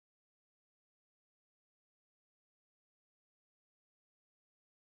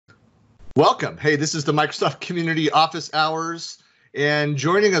Welcome. Hey, this is the Microsoft Community Office Hours, and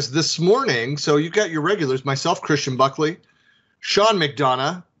joining us this morning, so you've got your regulars, myself, Christian Buckley, Sean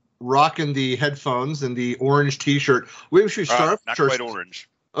McDonough, rocking the headphones and the orange T-shirt. We should start. Not quite orange.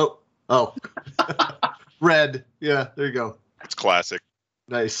 Oh, red. Yeah, there you go. It's classic.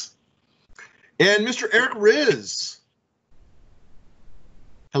 Nice. And Mr. Eric Riz.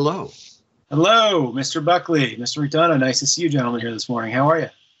 Hello. Hello, Mr. Buckley, Mr. McDonough. Nice to see you gentlemen here this morning. How are you?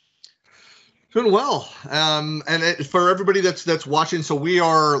 Doing well. For everybody that's watching, so we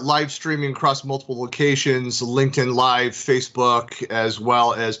are live streaming across multiple locations, LinkedIn Live, Facebook, as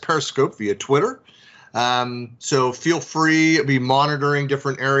well as Periscope via Twitter. So feel free to be monitoring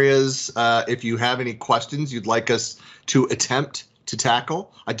different areas. If you have any questions you'd like us to attempt to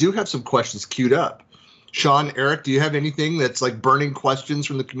tackle. I do have some questions queued up. Sean, Eric, do you have anything that's like burning questions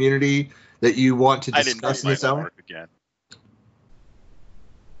from the community that you want to discuss in this hour? Again.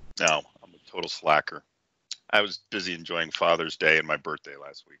 No. Total slacker. I was busy enjoying Father's Day and my birthday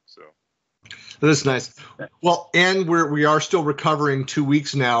last week, so that is nice. Well, and we are still recovering 2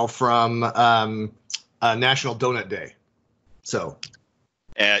 weeks now from National Donut Day, so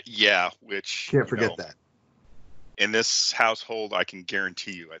yeah, which can't forget that. In this household, I can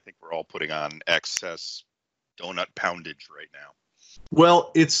guarantee you, I think we're all putting on excess donut poundage right now.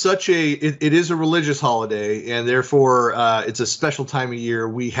 Well, it's it is a religious holiday, and therefore it's a special time of year.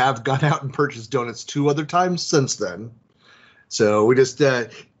 We have gone out and purchased donuts 2 other times since then. So we just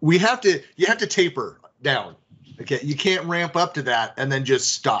you have to taper down. Okay, you can't ramp up to that and then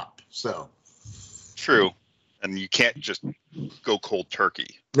just stop. So true, and you can't just go cold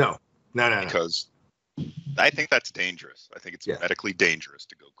turkey. No. Because I think that's dangerous. I think it's medically dangerous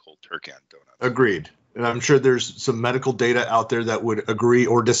to go cold turkey on donuts. Agreed. And I'm sure there's some medical data out there that would agree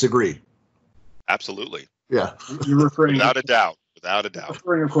or disagree. Absolutely. Yeah. You're referring without a doubt.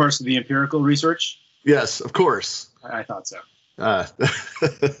 Referring, of course, to the empirical research? Yes, of course. I thought so.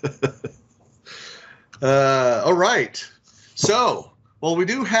 All right. So, well, we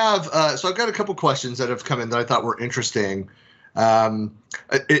do have, so I've got a couple questions that have come in that I thought were interesting.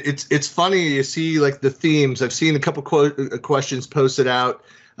 It's funny you see like the themes. I've seen a couple questions posted out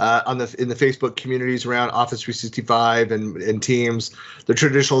in the Facebook communities around Office 365 and Teams, the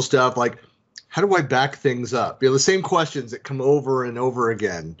traditional stuff like how do I back things up? The same questions that come over and over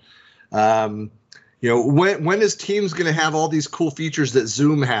again. When is Teams going to have all these cool features that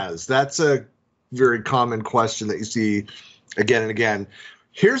Zoom has? That's a very common question that you see again and again.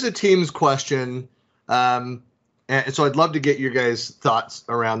 Here's a Teams question. And so I'd love to get your guys' thoughts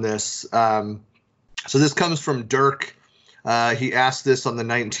around this. So this comes from Dirk. He asked this on the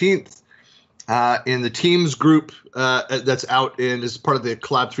 19th in the Teams group that's out as part of the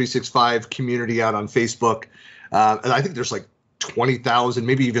Collab 365 community out on Facebook. And I think there's like 20,000,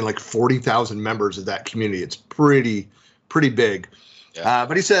 maybe even like 40,000 members of that community. It's pretty big. Yeah.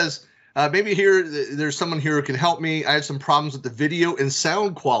 But he says, maybe there's someone here who can help me. I have some problems with the video and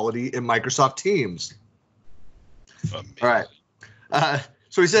sound quality in Microsoft Teams. All right.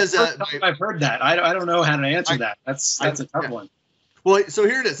 So he says, I've heard that. I don't know how to answer that. That's a tough one. Well, so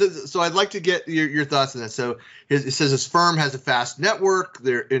here it is. So I'd like to get your thoughts on this. So it says his firm has a fast network.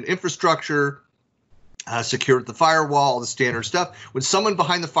 They're in infrastructure, secured with the firewall, the standard stuff. When someone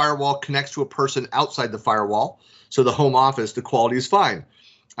behind the firewall connects to a person outside the firewall, so the home office, the quality is fine.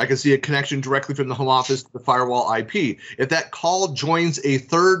 I can see a connection directly from the home office to the firewall IP. If that call joins a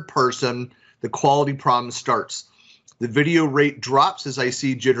third person, the quality problem starts. The video rate drops as I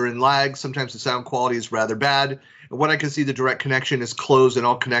see jitter and lag. Sometimes the sound quality is rather bad. And when I can see the direct connection is closed and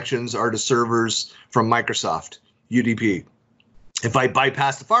all connections are to servers from Microsoft, UDP. If I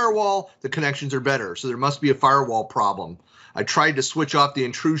bypass the firewall, the connections are better. So there must be a firewall problem. I tried to switch off the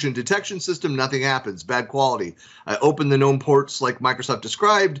intrusion detection system. Nothing happens. Bad quality. I open the known ports like Microsoft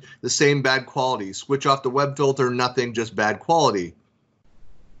described. The same bad quality. Switch off the web filter. Nothing, just bad quality.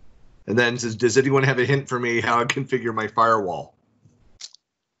 And then says, does anyone have a hint for me how I configure my firewall?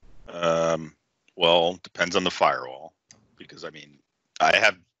 Well, depends on the firewall, because I mean,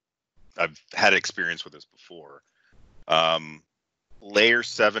 I've had experience with this before. Layer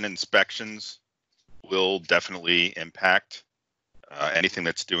 7 inspections will definitely impact anything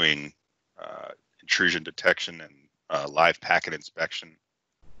that's doing intrusion detection and live packet inspection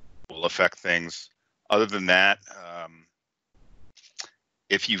will affect things. Other than that,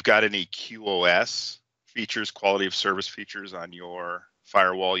 if you've got any QoS features, quality of service features on your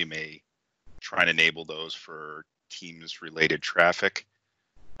firewall, you may try and enable those for Teams related traffic.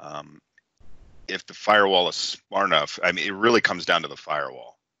 If the firewall is smart enough, I mean, it really comes down to the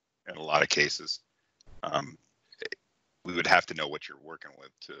firewall in a lot of cases. We would have to know what you're working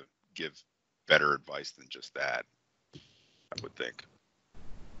with to give better advice than just that, I would think.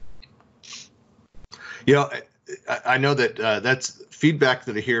 You know, I know that that's feedback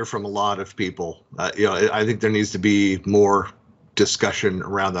that I hear from a lot of people. You know, I think there needs to be more discussion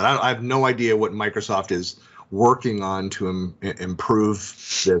around that. I have no idea what Microsoft is working on to improve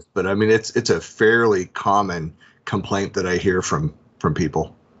this, but I mean, it's a fairly common complaint that I hear from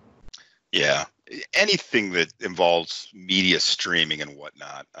people. Yeah, anything that involves media streaming and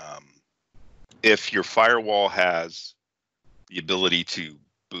whatnot. If your firewall has the ability to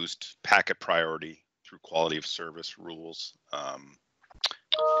boost packet priority through quality of service rules and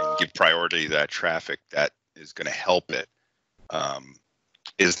give priority to that traffic, that is going to help it.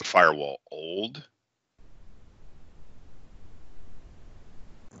 Is the firewall old?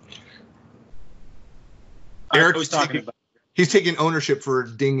 Eric was talking about. He's taking ownership for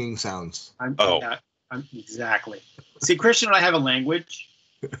dinging sounds. I'm exactly. See, Christian and I have a language.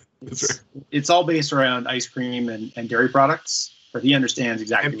 It's all based around ice cream and dairy products, but he understands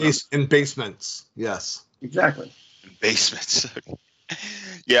exactly. And basements, yes. Exactly. And basements.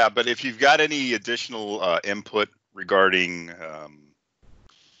 Yeah, but if you've got any additional input regarding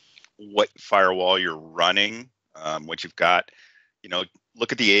what firewall you're running, what you've got, you know,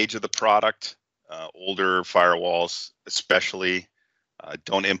 look at the age of the product. Older firewalls especially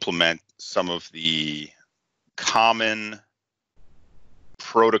don't implement some of the common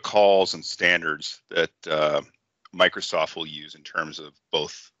protocols and standards that Microsoft will use in terms of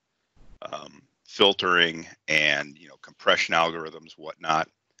both filtering and, you know, compression algorithms, whatnot,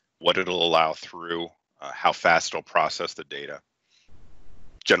 what it'll allow through, how fast it'll process the data,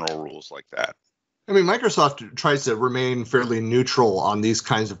 general rules like that. I mean, Microsoft tries to remain fairly neutral on these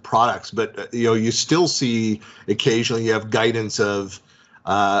kinds of products, but you know, you still see occasionally you have guidance of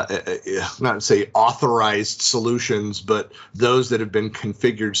not to say authorized solutions, but those that have been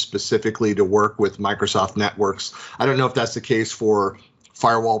configured specifically to work with Microsoft networks. I don't know if that's the case for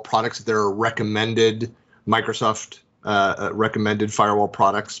firewall products. There are recommended Microsoft recommended firewall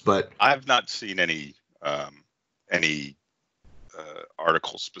products, but I've not seen any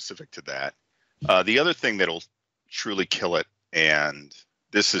articles specific to that. The other thing that'll truly kill it, and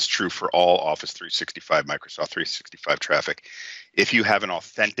this is true for all Office 365, Microsoft 365 traffic, if you have an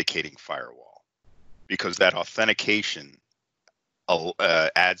authenticating firewall, because that authentication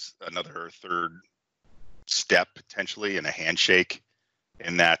adds another third step potentially in a handshake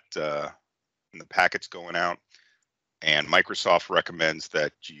in that in the packets going out, and Microsoft recommends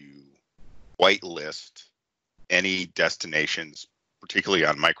that you whitelist any destinations, particularly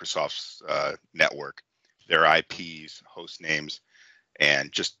on Microsoft's network, their IPs, host names,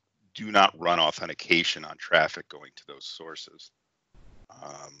 and just do not run authentication on traffic going to those sources.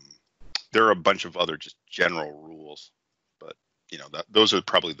 There are a bunch of other just general rules, but you know, those are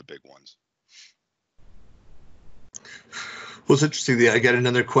probably the big ones. Well, it's interesting. I got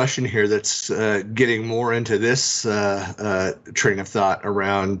another question here that's getting more into this train of thought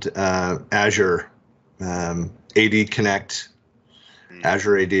around Azure AD Connect.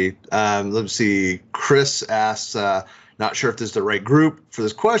 Azure AD. Let's see. Chris asks, not sure if this is the right group for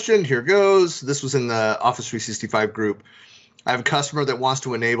this question. Here goes. This was in the Office 365 group. I have a customer that wants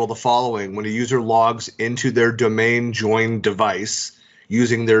to enable the following. When a user logs into their domain joined device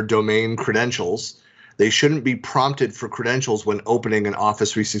using their domain credentials, they shouldn't be prompted for credentials when opening an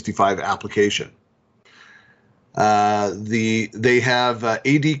Office 365 application. They have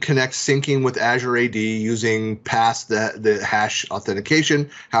AD Connect syncing with Azure AD using past the hash authentication.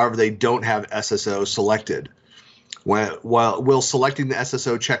 However, they don't have SSO selected. Will selecting the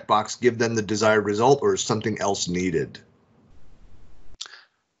SSO checkbox give them the desired result, or is something else needed?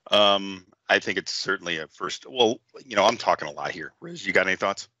 I think it's certainly a first. Well, you know, I'm talking a lot here. Riz, you got any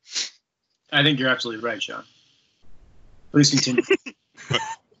thoughts? I think you're absolutely right, Sean. Please continue.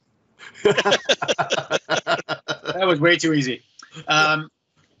 That was way too easy.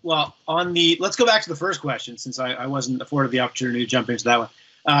 Well, let's go back to the first question, since I wasn't afforded the opportunity to jump into that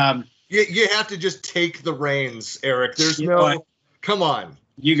one. You have to just take the reins, Eric. There's come on.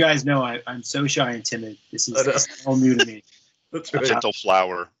 You guys know I'm so shy and timid. This is all new to me. That's right. Gentle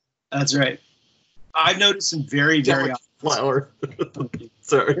flower. That's right. I've noticed some very odd flower.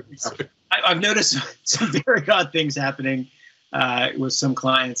 Sorry. I've noticed some very odd things happening with some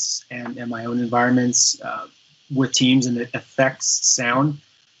clients and my own environments with Teams, and it affects sound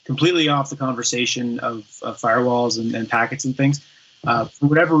completely off the conversation of firewalls and packets and things. For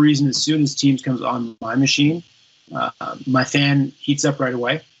whatever reason, as soon as Teams comes on my machine, my fan heats up right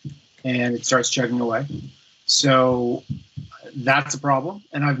away and it starts chugging away. So that's a problem.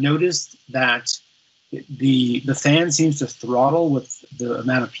 And I've noticed that the fan seems to throttle with the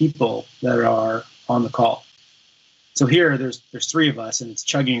amount of people that are on the call. So here, there's 3 of us, and it's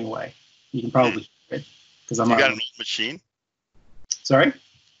chugging away. You can probably hear it because I'm. You got an old machine? Sorry?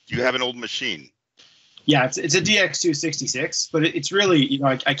 Do you have an old machine? Yeah, it's a DX266, but it's really,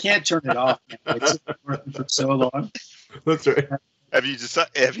 I can't turn it off. It's been working for so long. That's right. Have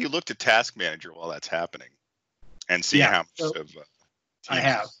you looked at Task Manager while that's happening, and see how much of I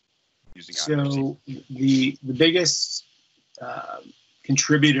have using? So the biggest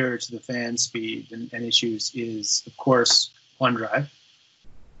contributor to the fan speed and issues is, of course, OneDrive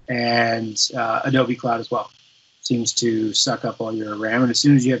and Adobe Cloud as well. Seems to suck up all your RAM, and as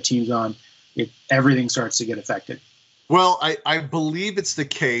soon as you have Teams on, everything starts to get affected. Well, I believe it's the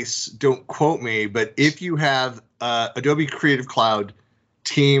case. Don't quote me, but if you have Adobe Creative Cloud,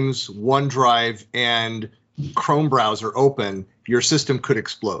 Teams, OneDrive, and Chrome browser open, your system could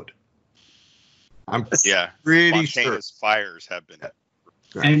explode. I'm pretty sure. Fires have been.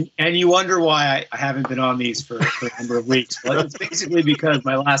 And you wonder why I haven't been on these for a number of weeks. Well, it's basically because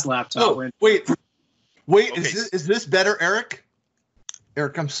my last laptop went. Wait, Okay. is this better, Eric?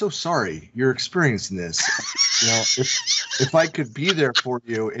 Eric, I'm so sorry you're experiencing this. If I could be there for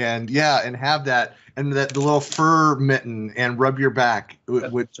you and have that and the little fur mitten and rub your back, I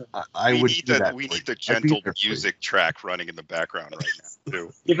would do that. We need the gentle music track running in the background right now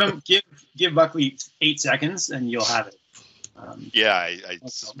too. Give Buckley 8 seconds and you'll have it. I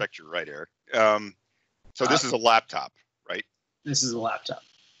suspect you're right, Eric. So this is a laptop, right? This is a laptop. Okay.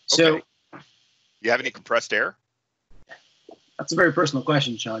 So, you have any compressed air? That's a very personal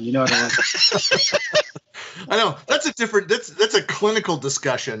question, Sean. You know what I want. I know that's a clinical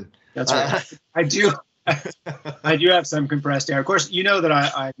discussion. That's right. I do have some compressed air. Of course, you know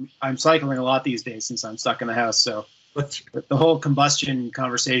that I'm cycling a lot these days since I'm stuck in the house. So the whole combustion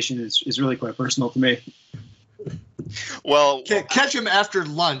conversation is really quite personal to me. Well, catch him after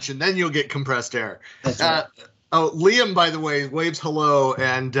lunch, and then you'll get compressed air. That's right. Liam, by the way, waves hello,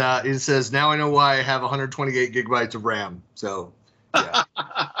 and he says, now I know why I have 128 gigabytes of RAM. So, yeah.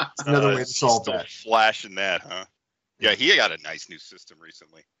 It's another way to solve that. Flashing that, huh? Yeah, he got a nice new system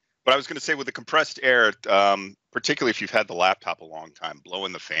recently. But I was going to say, with the compressed air, particularly if you've had the laptop a long time,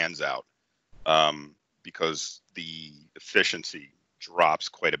 blowing the fans out, because the efficiency drops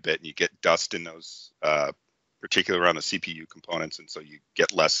quite a bit, and you get dust in those, particularly around the CPU components, and so you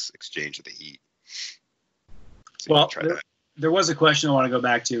get less exchange of the heat. So well, there was a question I want to go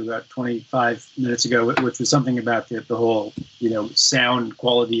back to about 25 minutes ago, which was something about the whole, sound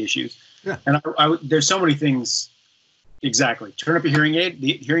quality issues. Yeah. And there's so many things. Exactly. Turn up your hearing aid.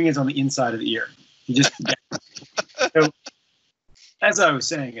 The hearing aid's on the inside of the ear. You just. So, as I was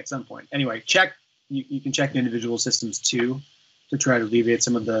saying at some point. Anyway, you can check the individual systems too to try to alleviate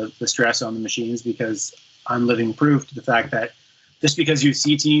some of the stress on the machines, because I'm living proof to the fact that just because you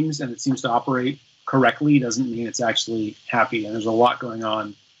see Teams and it seems to operate correctly doesn't mean it's actually happy, and there's a lot going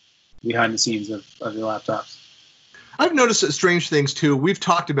on behind the scenes of your laptops. I've noticed strange things too. We've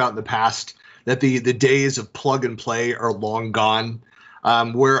talked about in the past that the days of plug and play are long gone,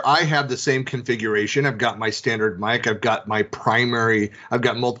 where I have the same configuration. I've got my standard mic, I've got my primary, I've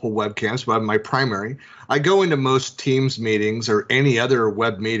got multiple webcams, but I have my primary. I go into most Teams meetings or any other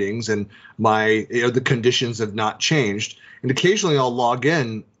web meetings, and the conditions have not changed. And occasionally I'll log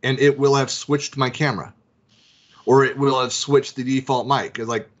in and it will have switched my camera, or it will have switched the default mic. It's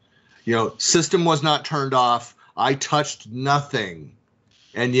like, system was not turned off. I touched nothing,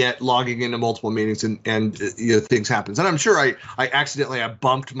 and yet logging into multiple meetings and things happen. And I'm sure I accidentally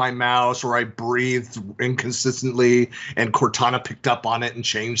bumped my mouse, or I breathed inconsistently and Cortana picked up on it and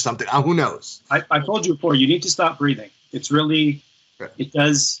changed something. Who knows? I told you before, you need to stop breathing. It's really, it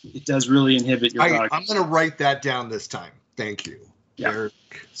does really inhibit your product. I'm going to write that down this time. Thank you. Yeah.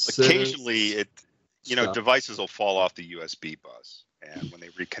 Occasionally, devices will fall off the USB bus, and when they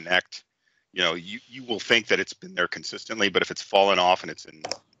reconnect, you will think that it's been there consistently, but if it's fallen off and it's in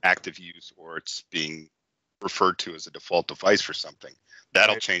active use, or it's being referred to as a default device for something,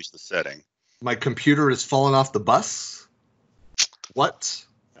 that'll change the setting. My computer has fallen off the bus? What?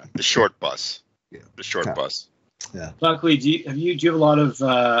 The short bus. Yeah. The short bus. Yeah. Buckley, do you have a lot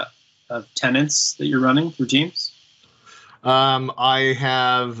of tenants that you're running through Teams? I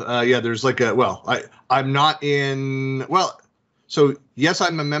have, there's I'm not in, so yes,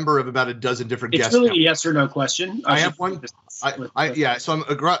 I'm a member of about a dozen different guests. It's really a yes or no question. I have one. So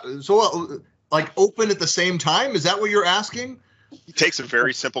I'm open at the same time. Is that what you're asking? It takes a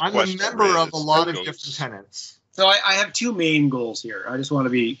very simple question. I'm a member of a lot of different tenants. So I have 2 main goals here. I just want to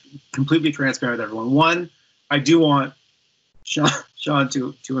be completely transparent with everyone. One, I do want Sean Sean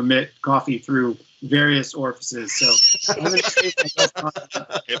to emit coffee through various orifices. So I'm gonna say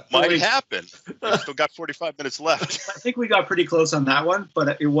it might happen. We've still got 45 minutes left. I think we got pretty close on that one,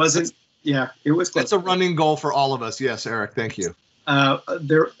 but it wasn't. It was close. That's a running goal for all of us. Yes, Eric. Thank you.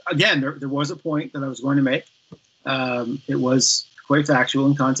 There was a point that I was going to make. It was quite factual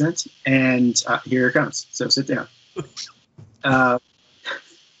in content, and here it comes. So sit down.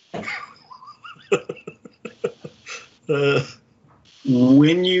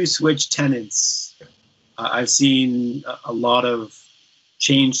 When you switch tenants, I've seen a lot of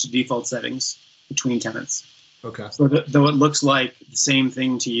change to default settings between tenants. Okay. So though it looks like the same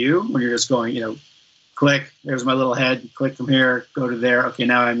thing to you when you're just going, click, there's my little head, click from here, go to there. Okay,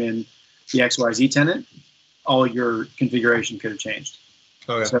 now I'm in the XYZ tenant. All your configuration could have changed.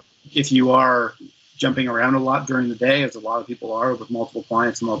 Okay. So if you are jumping around a lot during the day, as a lot of people are with multiple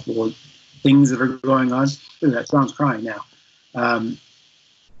clients and multiple things that are going on, that sounds crying now.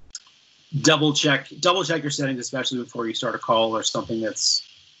 Double check your settings, especially before you start a call or something that's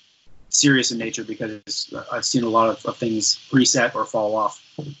serious in nature, because I've seen a lot of things reset or fall off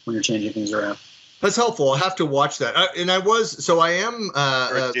when you're changing things around. That's helpful. I'll have to watch that. I am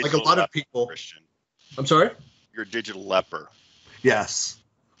like a lot of people. Christian. I'm sorry? You're a digital leper. Yes.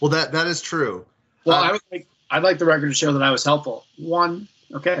 Well, that is true. Well, I'd like the record to show that I was helpful. One.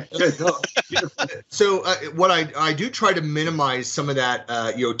 Okay, good. So what I do try to minimize some of that,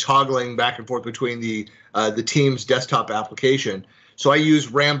 toggling back and forth between the Teams desktop application. So I use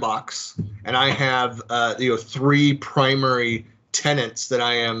Rambox, and I have 3 primary tenants that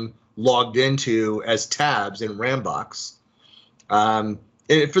I am logged into as tabs in Rambox. And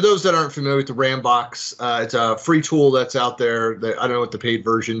for those that aren't familiar with the Rambox, it's a free tool that's out there that I don't know what the paid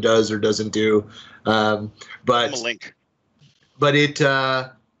version does or doesn't do, but a link. But do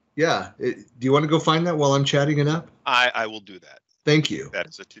you want to go find that while I'm chatting it up? I will do that. Thank you. That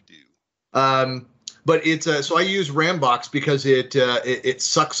is a to-do. But it's so I use Rambox because it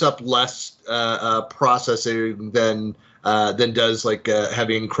sucks up less processing than does like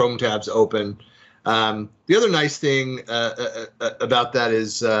having Chrome tabs open. The other nice thing about that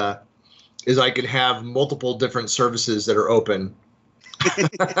is I can have multiple different services that are open.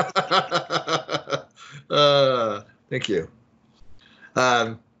 Thank you.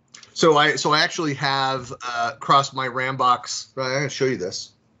 So I actually have across my Rambox. I'm going to show you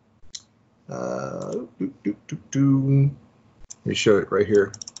this. Let me show it right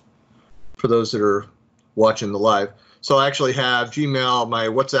here for those that are watching the live. So I actually have Gmail, my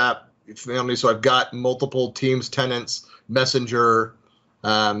WhatsApp family. So I've got multiple Teams tenants, Messenger.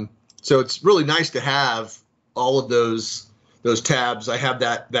 So it's really nice to have all of those tabs. I have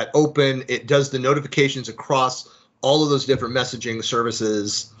that open. It does the notifications across all of those different messaging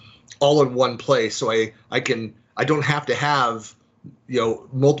services all in one place. So I don't have to have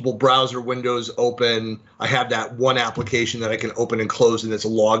multiple browser windows open. I have that one application that I can open and close, and it's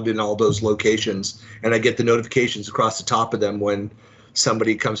logged in all those locations, and I get the notifications across the top of them when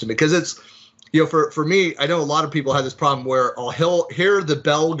somebody comes to me. Because it's for me, I know a lot of people have this problem where I'll hear the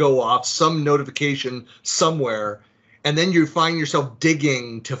bell go off, some notification somewhere, and then you find yourself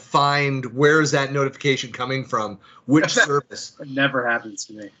digging to find where is that notification coming from, which service. It never happens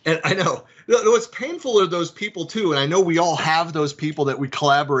to me. And I know. What's painful are those people, too, and I know we all have those people that we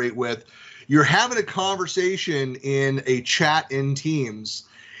collaborate with. You're having a conversation in a chat in Teams,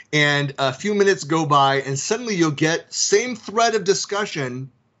 and a few minutes go by, and suddenly you'll get same thread of discussion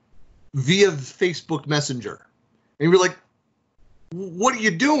via Facebook Messenger. And you're like, what are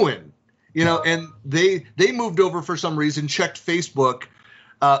you doing? And they moved over for some reason, checked Facebook,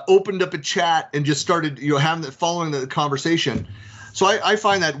 opened up a chat, and just started following the conversation. So I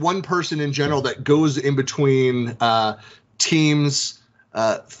find that one person in general that goes in between Teams,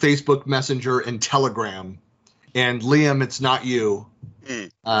 Facebook Messenger, and Telegram. And Liam, it's not you.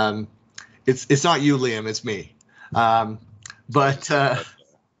 It's not you, Liam. It's me. I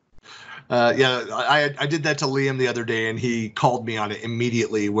did that to Liam the other day, and he called me on it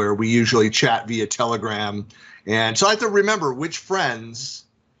immediately, where we usually chat via Telegram. And so I have to remember which friends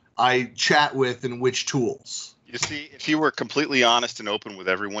I chat with and which tools. You see, if you were completely honest and open with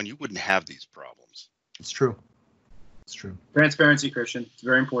everyone, you wouldn't have these problems. It's true. It's true. Transparency, Christian. It's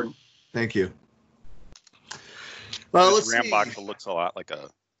very important. Thank you. Well, this Rambox looks a lot like a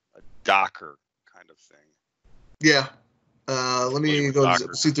Docker kind of thing. Yeah. Let me go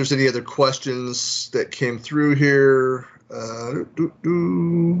see if there's any other questions that came through here.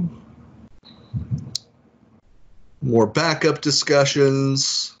 More backup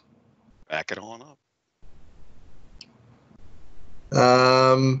discussions. Back it on up.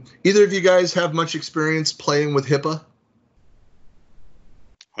 Either of you guys have much experience playing with HIPAA?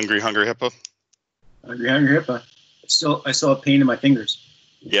 Hungry HIPAA. Hungry HIPAA. I still have pain in my fingers.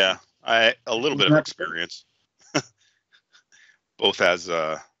 Yeah, a little bit of experience, both as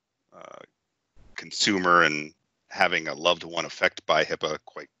a consumer and having a loved one affected by HIPAA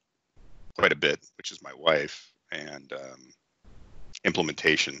quite a bit, which is my wife, and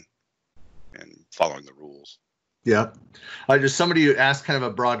implementation and following the rules. Yeah. Just somebody who asked kind of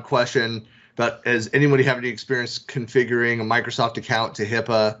a broad question about, has anybody have any experience configuring a Microsoft account to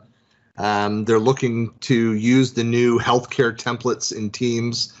HIPAA? They're looking to use the new healthcare templates in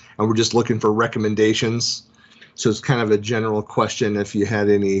Teams, and we're just looking for recommendations. So it's kind of a general question if you had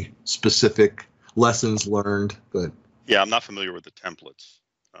any specific lessons learned. But yeah, I'm not familiar with the templates.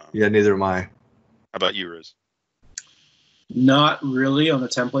 Yeah, neither am I. How about you, Riz? Not really on the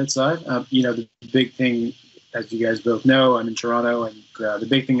template side. The big thing, as you guys both know, I'm in Toronto, and the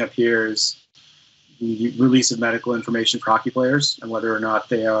big thing up here is the release of medical information for hockey players and whether or not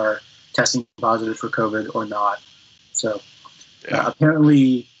they are testing positive for COVID or not. So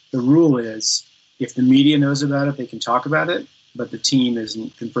apparently the rule is if the media knows about it, they can talk about it, but the team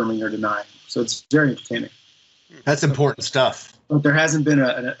isn't confirming or denying. So it's very entertaining. That's important stuff. But there hasn't been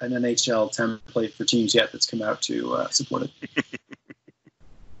an NHL template for teams yet that's come out to support it.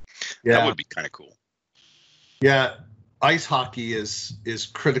 Yeah, that would be kind of cool. Yeah, ice hockey is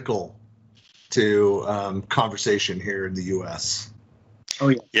critical to conversation here in the U.S. Oh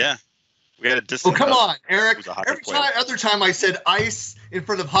yeah. Yeah. We had a distant. Oh come on, Eric! Every other time I said ice in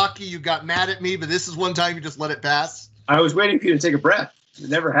front of hockey, you got mad at me, but this is one time you just let it pass. I was waiting for you to take a breath. It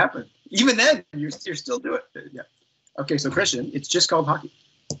never happened. Even then, you're still doing it. Yeah. Okay, so Christian, it's just called hockey.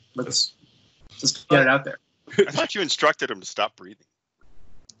 Let's get it out there. I thought you instructed him to stop breathing.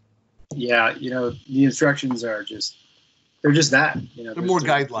 Yeah, the instructions are they're just that. They're more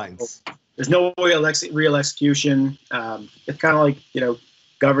guidelines. There's no real execution. It's kind of like,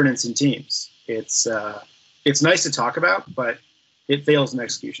 governance in teams. It's nice to talk about, but it fails in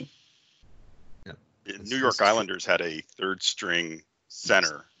execution. Yeah. The New York Islanders had a third string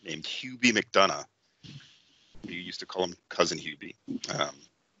center named Hubie McDonough. We used to call him Cousin Hubie.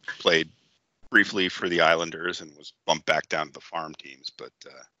 Played briefly for the Islanders and was bumped back down to the farm teams. But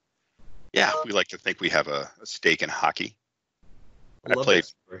yeah, we like to think we have a stake in hockey. I played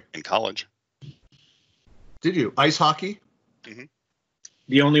in college. Did you? Ice hockey? Mm-hmm.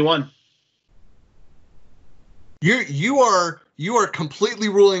 The only one. You are completely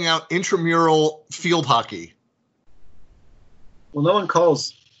ruling out intramural field hockey. Well, no one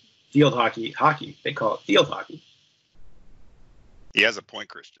calls field hockey hockey. They call it field hockey. He has a point,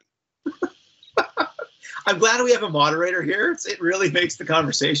 Christian. I'm glad we have a moderator here. It really makes the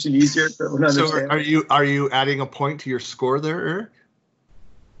conversation easier for everyone to understand. So are you adding a point to your score there, Eric?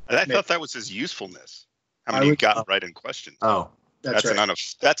 I thought that was his usefulness. How many you got right in questions? Oh, that's right.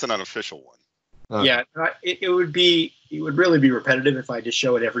 That's an unofficial one. Yeah, it would really be repetitive if I just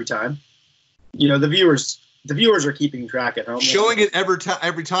show it every time. The viewers are keeping track at home. Showing it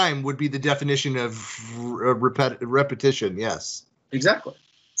every time would be the definition of repetition. Yes, exactly.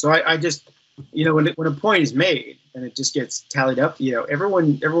 So I just when a point is made and it just gets tallied up,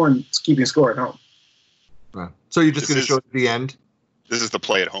 everyone's keeping score at home. So you're just going to show it at the end. This is the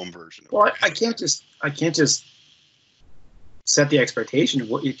play at home version. Well, I can't just set the expectation.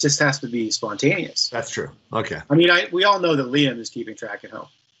 It just has to be spontaneous. That's true. Okay. I mean, we all know that Liam is keeping track at home.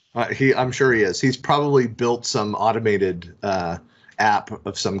 I'm sure he is. He's probably built some automated app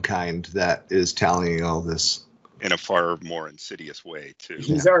of some kind that is tallying all this. In a far more insidious way, too.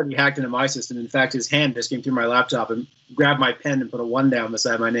 He's already hacked into my system. In fact, his hand just came through my laptop and grabbed my pen and put a 1 down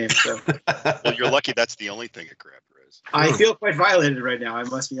beside my name. So. Well, you're lucky that's the only thing it grabbed, Riz. I feel quite violated right now, I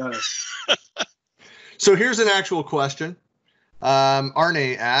must be honest. So here's an actual question.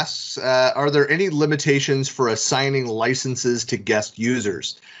 Arne asks, are there any limitations for assigning licenses to guest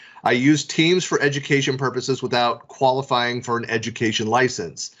users? I use Teams for education purposes without qualifying for an education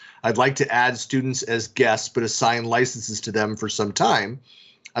license. I'd like to add students as guests, but assign licenses to them for some time.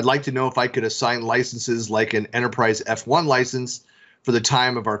 I'd like to know if I could assign licenses like an Enterprise F1 license for the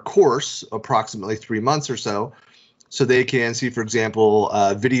time of our course, approximately 3 months or so they can see, for example,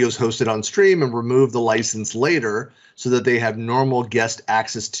 videos hosted on stream and remove the license later so that they have normal guest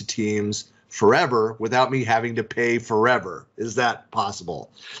access to Teams forever without me having to pay forever. Is that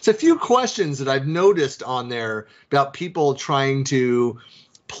possible? It's a few questions that I've noticed on there about people trying to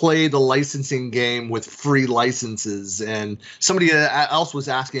play the licensing game with free licenses. And somebody else was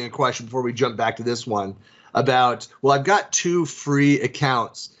asking a question before we jump back to this one about, well, I've got 2 free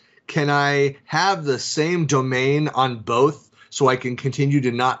accounts. Can I have the same domain on both so I can continue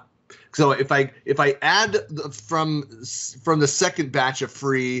to not So if I add from the second batch of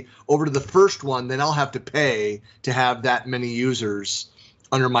free over to the first one, then I'll have to pay to have that many users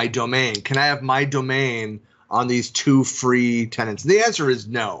under my domain. Can I have my domain on these 2 free tenants? The answer is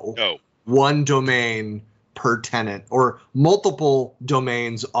no. No. One domain per tenant, or multiple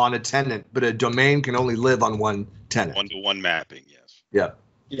domains on a tenant, but a domain can only live on one tenant. One-to-one mapping, yes. Yeah.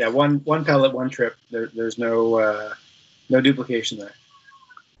 Yeah, one pellet, one trip. There's no duplication there.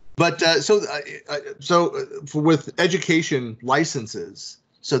 But with education licenses,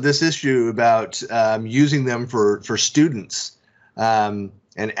 so this issue about using them for students and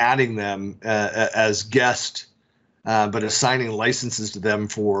adding them as guests, but assigning licenses to them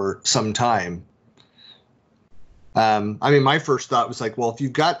for some time. My first thought was like, well, if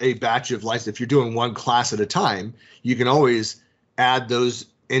you've got a batch of licenses, if you're doing one class at a time, you can always add those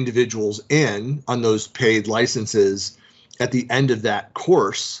individuals in on those paid licenses at the end of that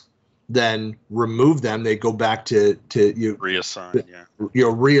course, then remove them. They go back to you reassign,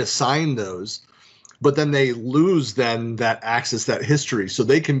 reassign those, but then they lose then that access, that history. So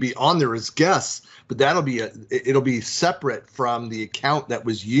they can be on there as guests, but it'll be separate from the account that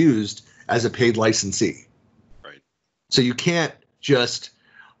was used as a paid licensee. Right. So you can't just,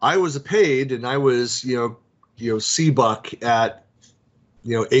 I was a paid and I was, CBuck at,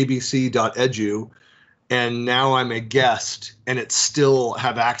 abc.edu, and now I'm a guest and it still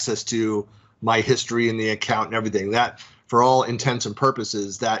have access to my history and the account and everything. That, for all intents and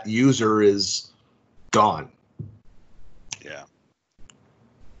purposes, that user is gone. Yeah.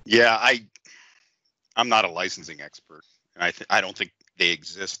 Yeah, I'm not a licensing expert, and I don't think they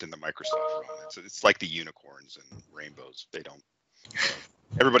exist in the Microsoft realm. It's like the unicorns and rainbows. They don't.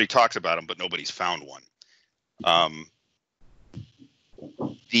 Everybody talks about them, but nobody's found one.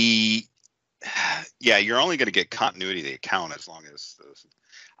 You're only going to get continuity of the account as long as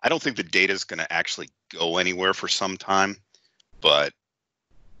I don't think the data is going to actually go anywhere for some time, but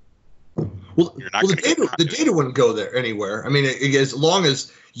the data wouldn't go there anywhere. I mean, as long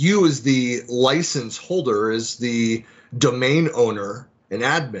as you as the license holder, as the domain owner and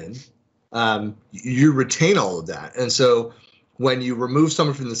admin, you retain all of that. And so when you remove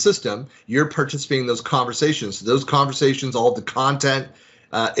someone from the system, you're participating in those conversations. So those conversations, all the content,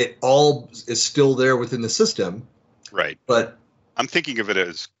 it all is still there within the system. Right. But I'm thinking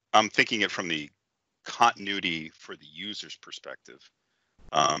it from the continuity for the user's perspective.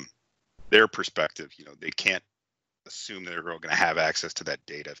 Their perspective, they can't assume they're going to have access to that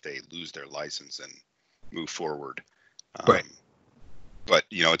data if they lose their license and move forward. Right. But,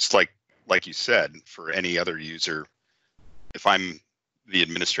 it's like you said, for any other user, if I'm the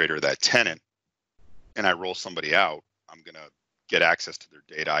administrator of that tenant and I roll somebody out, I'm going to get access to their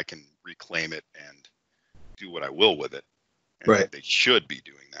data. I can reclaim it and do what I will with it. And right. They should be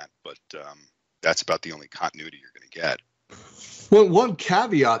doing that, but that's about the only continuity you're going to get. Well, one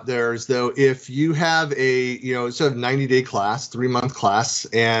caveat there is, though, if you have a, sort of 90-day class, 3-month class,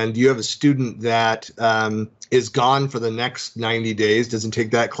 and you have a student that is gone for the next 90 days, doesn't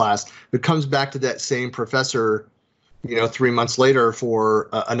take that class, but comes back to that same professor, 3 months later for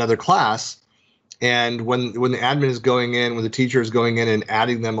another class, and when the admin is going in, when the teacher is going in and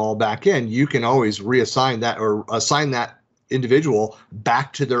adding them all back in, you can always reassign that or assign that individual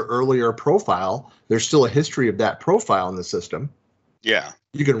back to their earlier profile. There's still a history of that profile in the system. Yeah.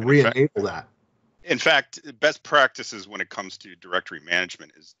 You can re-enable that. In fact, best practices when it comes to directory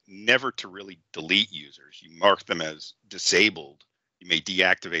management is never to really delete users. You mark them as disabled. You may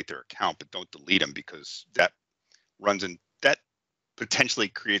deactivate their account, but don't delete them, because that potentially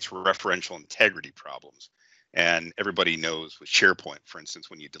creates referential integrity problems. And everybody knows with SharePoint, for instance,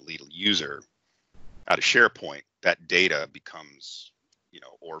 when you delete a user out of SharePoint, that data becomes,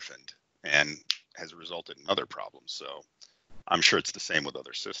 orphaned and has resulted in other problems. So I'm sure it's the same with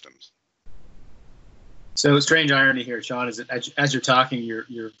other systems. So strange irony here, Sean, is that as you're talking,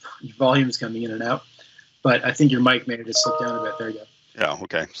 your volume is coming in and out, but I think your mic may have just slipped down a bit. There you go. Yeah.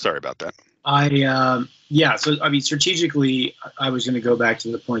 Okay. Sorry about that. So strategically, I was going to go back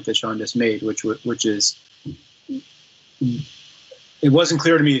to the point that Sean just made, which is, it wasn't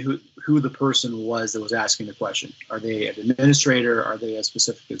clear to me who the person was that was asking the question. Are they an administrator? Are they a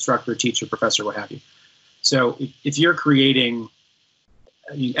specific instructor, teacher, professor, what have you? So if you're creating,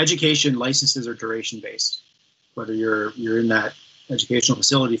 education licenses are duration based, whether you're in that educational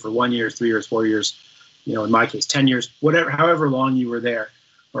facility for 1 year, 3 years, 4 years, in my case, 10 years, however long you were there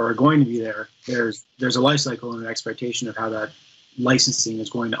or are going to be there, there's a life cycle and an expectation of how that licensing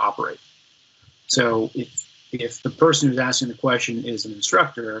is going to operate. So if the person who's asking the question is an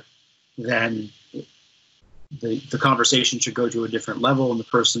instructor, then the conversation should go to a different level, and the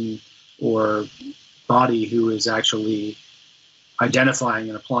person or body who is actually identifying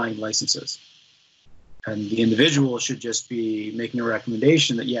and applying licenses. And the individual should just be making a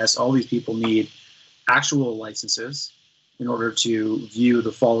recommendation that, yes, all these people need actual licenses in order to view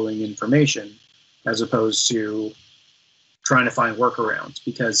the following information, as opposed to trying to find workarounds.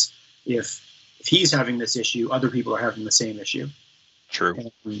 Because if he's having this issue, other people are having the same issue. True.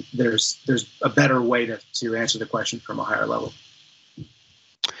 And there's a better way to answer the question from a higher level.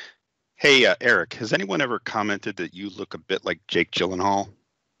 Hey, Eric, has anyone ever commented that you look a bit like Jake Gyllenhaal?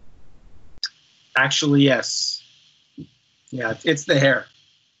 Actually, yes. Yeah, it's the hair.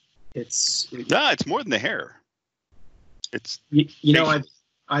 It's more than the hair. It's you know,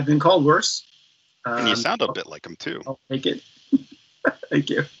 I've been called worse. And you sound a bit like him too. I'll take it. Thank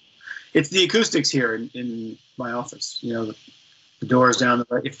you. It's the acoustics here in my office. You know, the doors down the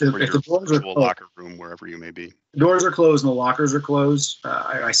right. If the doors are closed, locker room, wherever you may be. The doors are closed and the lockers are closed.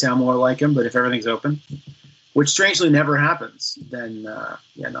 I sound more like him. But if everything's open, which strangely never happens, then not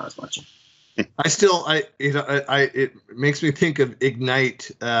as much. It makes me think of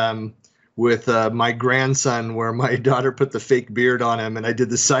Ignite with my grandson, where my daughter put the fake beard on him, and I did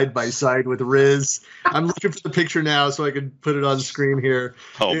the side by side with Riz. I'm looking for the picture now so I can put it on screen here.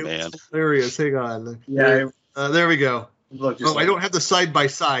 Oh, man, hilarious! Hang on. Yeah, there we go. Look, I don't have the side by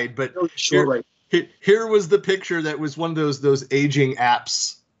side, but sure. Here was the picture that was one of those aging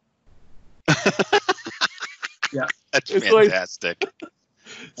apps. Yeah, that's fantastic.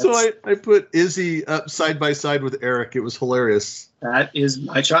 So I put Izzy up side by side with Eric. It was hilarious. That is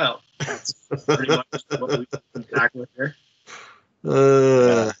my child. That's pretty much what we can tackle here. On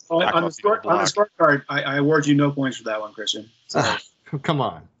the scorecard, I award you no points for that one, Christian. So, come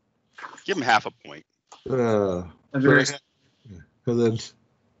on. Give him half a point. How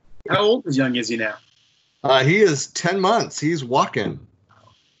old is young Izzy now? He is 10 months. He's walking.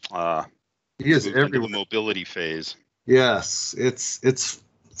 He is everywhere. The mobility phase. Yes, it's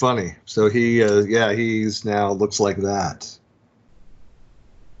funny. So he's now looks like that.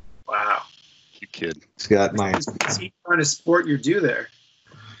 Wow. You kid. He's got my. Is he trying to sport your due there?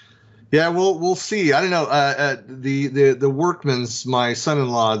 Yeah, we'll see. I don't know. The Workmans, my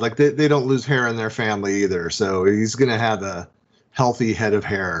son-in-law, like they don't lose hair in their family either. So he's gonna have a healthy head of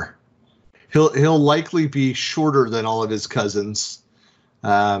hair. He'll likely be shorter than all of his cousins.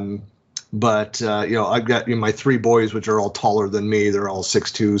 But I've got my three boys, which are all taller than me. They're all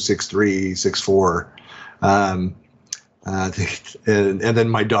 6'2", 6'3", 6'4". And then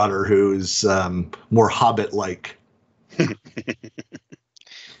my daughter, who's more Hobbit-like.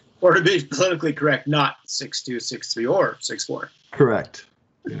 Or to be clinically correct, not 6'2", 6'3", or 6'4". Correct.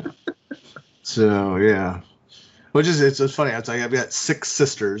 Yeah. So yeah, which is it's funny. It's like I've got 6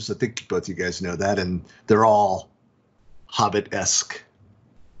 sisters. I think both you guys know that, and they're all Hobbit-esque.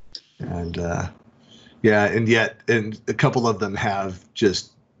 And and yet a couple of them have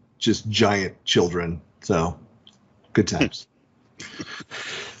just giant children. So good times.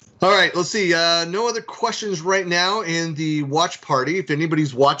 All right, let's see. No other questions right now in the watch party. If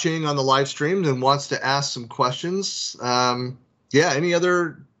anybody's watching on the live stream and wants to ask some questions, any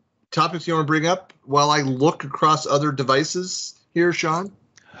other topics you want to bring up while I look across other devices here, Sean?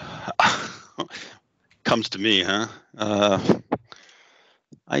 Comes to me, huh?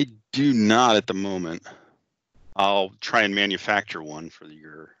 I do not at the moment. I'll try and manufacture one for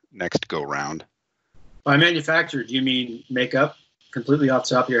your next go round. By manufacture, do you mean make up completely off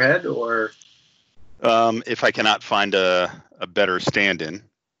the top of your head, or? If I cannot find a better stand-in.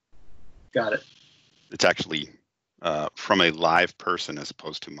 Got it. It's actually from a live person as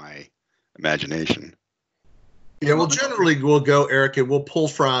opposed to my imagination. Yeah, well, generally we'll go, Eric, and we'll pull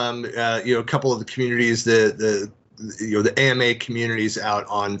from a couple of the communities, the AMA communities out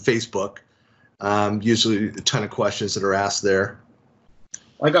on Facebook. Usually a ton of questions that are asked there.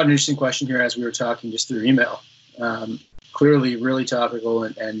 I got an interesting question here as we were talking just through email. Clearly really topical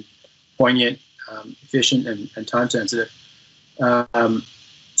and poignant, efficient, and time sensitive.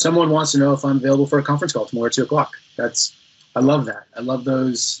 Someone wants to know if I'm available for a conference call tomorrow at 2:00. I love that. I love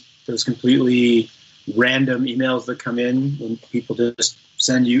those completely random emails that come in when people just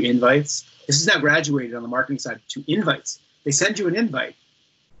send you invites. This is now graduated on the marketing side to invites. They send you an invite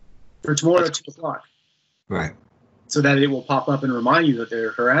for tomorrow at 2:00. Right. So that it will pop up and remind you that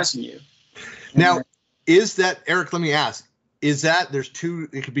they're harassing you. Now, is that, Eric, let me ask, is that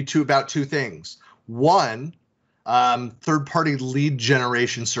it could be about two things. One, third-party lead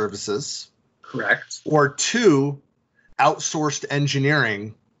generation services. Correct. Or two, outsourced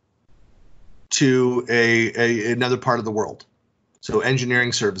engineering to another part of the world. So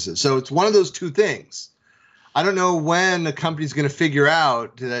engineering services. So it's one of those two things. I don't know when a company's going to figure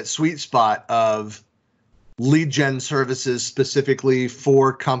out that sweet spot of lead gen services specifically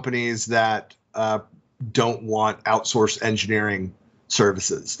for companies that don't want outsourced engineering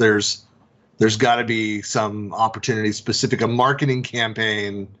services. There's got to be some opportunity specific, a marketing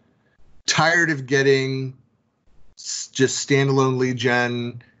campaign. Tired of getting just standalone lead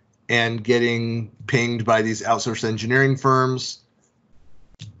gen and getting pinged by these outsourced engineering firms.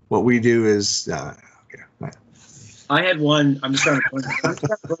 What we do is, I had one. I'm just trying to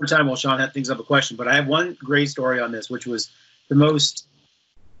burn time while Sean had things up a question, but I have one great story on this, which was the most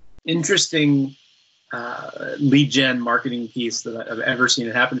interesting lead gen marketing piece that I've ever seen.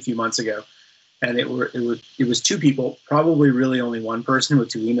 It happened a few months ago, and it was two people, probably really only one person with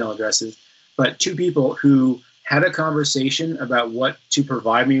 2 email addresses, but 2 people who had a conversation about what to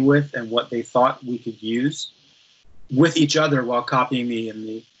provide me with and what they thought we could use with each other while copying me in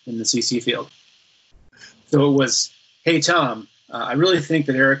the CC field. So it was, hey, Tom, I really think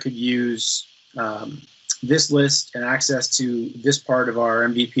that Eric could use this list and access to this part of our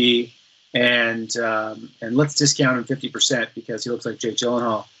MVP, and let's discount him 50% because he looks like Jake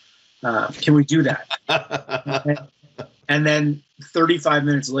Gyllenhaal. Can we do that? And then 35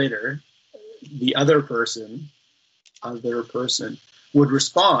 minutes later, the other person would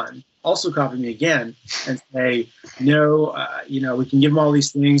respond, also copy me again, and say, no, we can give them all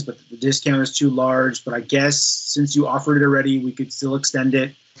these things, but the discount is too large. But I guess since you offered it already, we could still extend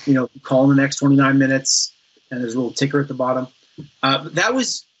it. Call in the next 29 minutes, and there's a little ticker at the bottom.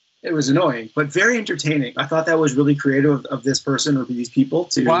 It was annoying, but very entertaining. I thought that was really creative of this person or these people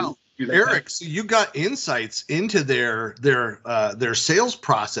to. Wow, do that. Eric, so you got insights into their sales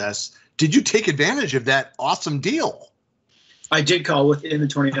process. Did you take advantage of that awesome deal? I did call within the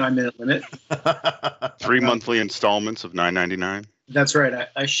 29-minute limit. 3 monthly installments of $9.99. That's right.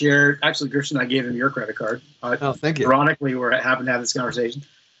 I shared. Actually, Christian, I gave him your credit card. Thank you. Ironically, where I happened to have this conversation.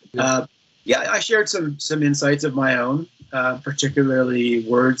 I shared some insights of my own, particularly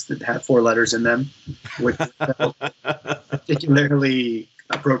words that had 4 letters in them, which felt particularly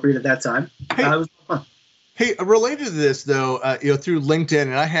appropriate at that time. It was fun. Hey, related to this though, through LinkedIn,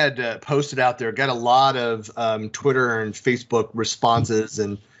 and I had posted out there, got a lot of Twitter and Facebook responses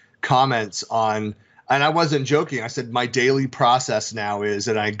and comments on, and I wasn't joking. I said my daily process now is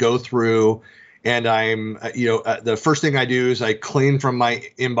that I go through, and I'm, the first thing I do is I clean from my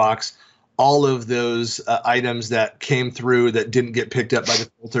inbox all of those items that came through that didn't get picked up by the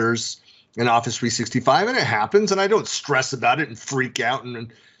filters in Office 365, and it happens, and I don't stress about it and freak out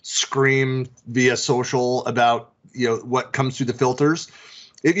and scream via social about what comes through the filters.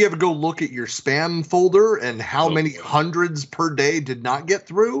 If you ever go look at your spam folder and how many hundreds per day did not get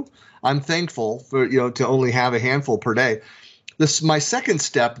through, I'm thankful for to only have a handful per day. My second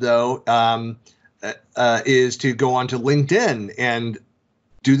step though is to go onto LinkedIn and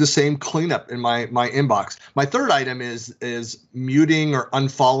do the same cleanup in my inbox. My third item is muting or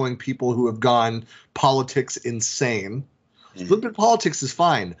unfollowing people who have gone politics insane. A little bit of politics is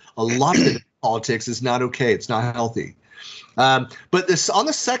fine. A lot of politics is not okay. It's not healthy. But this on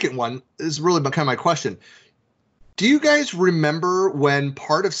the second one is really kind of my question. Do you guys remember when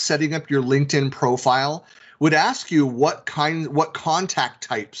part of setting up your LinkedIn profile would ask you what contact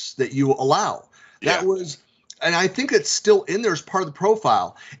types that you allow? Yeah. That was, and I think it's still in there as part of the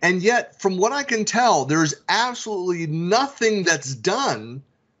profile. And yet, from what I can tell, there's absolutely nothing that's done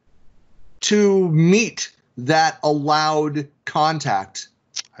to meet that allowed contact.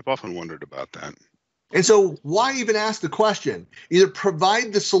 I've often wondered about that. And so why even ask the question? Either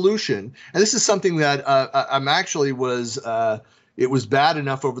provide the solution. And this is something that I'm actually it was bad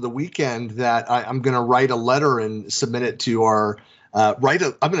enough over the weekend that I'm going to write a letter and submit it to our,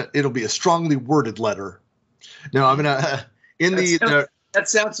 it'll be a strongly worded letter. No, I'm going to, that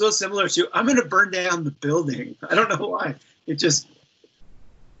sounds so similar to, I'm going to burn down the building. I don't know why. It just.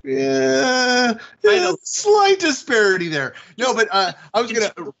 Yeah, slight disparity there. No, but I was going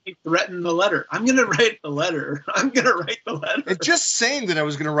to threaten the letter. I'm going to write the letter. And just saying that I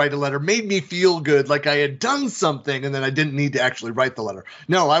was going to write a letter made me feel good, like I had done something, and then I didn't need to actually write the letter.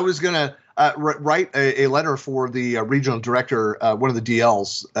 No, I was going to write a letter for the regional director, one of the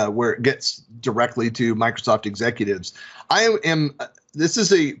DLs, where it gets directly to Microsoft executives. This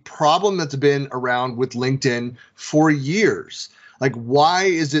is a problem that's been around with LinkedIn for years. Like, why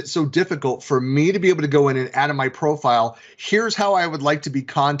is it so difficult for me to be able to go in and add in my profile? Here's how I would like to be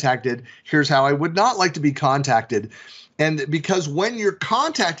contacted. Here's how I would not like to be contacted. And because when you're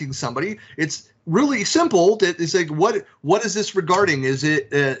contacting somebody, it's really simple. It's like, what is this regarding? Is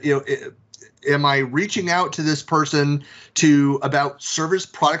it, am I reaching out to this person about service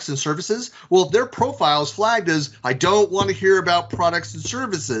products and services? Well, if their profile is flagged as I don't want to hear about products and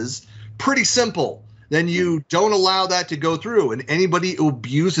services, pretty simple. Then you don't allow that to go through. And anybody who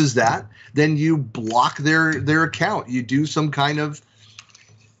abuses that, then you block their account. You do some kind of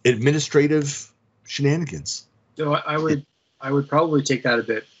administrative shenanigans. So I would probably take that a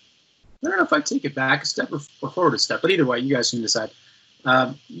bit. I don't know if I'd take it back a step or forward a step, but either way, you guys can decide.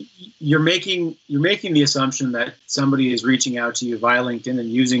 You're making the assumption that somebody is reaching out to you via LinkedIn and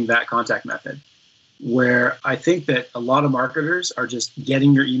using that contact method, where I think that a lot of marketers are just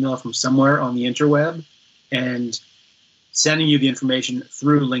getting your email from somewhere on the interweb and sending you the information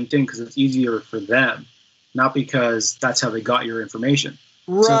through LinkedIn because it's easier for them, not because that's how they got your information.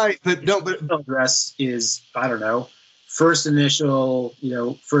 Right, so but no, email address is, I don't know, first initial,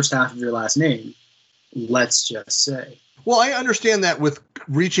 first half of your last name, let's just say. Well, I understand that with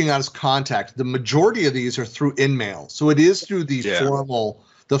reaching out as contact, the majority of these are through InMail. So it is through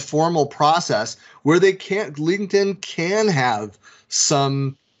the formal process where LinkedIn can have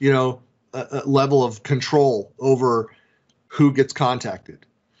some, level of control over who gets contacted.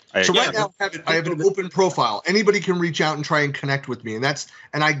 So right now I have an open profile. Anybody can reach out and try and connect with me. And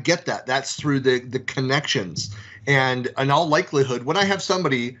I get that. That's through the connections. And in all likelihood, when I have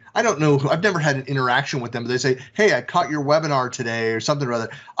somebody, I don't know, I've never had an interaction with them, but they say, hey, I caught your webinar today or something or other.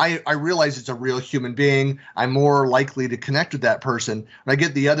 I realize it's a real human being. I'm more likely to connect with that person. And I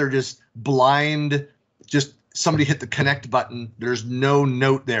get the other just blind, just somebody hit the connect button. There's no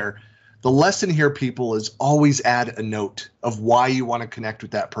note there. The lesson here, people, is always add a note of why you want to connect with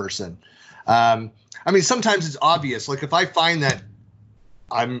that person. Sometimes it's obvious. Like if I find that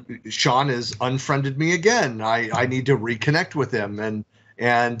Sean has unfriended me again, I need to reconnect with him, and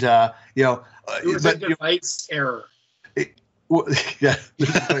it was a device error. Yeah.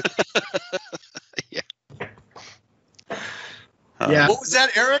 Yeah. What was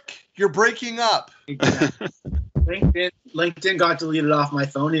that, Eric? You're breaking up. Exactly. LinkedIn got deleted off my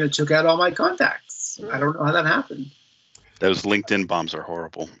phone and it took out all my contacts. I don't know how that happened. Those LinkedIn bombs are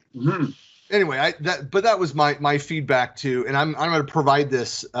horrible. Mm-hmm. Anyway, that was my feedback too, and I'm going to provide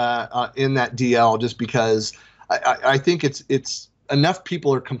this in that DL just because I think it's enough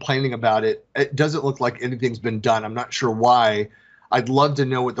people are complaining about it. It doesn't look like anything's been done. I'm not sure why. I'd love to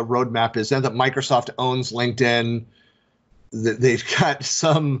know what the roadmap is. Now that Microsoft owns LinkedIn, they've got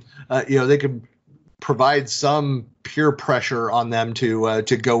some, they could provide some peer pressure on them to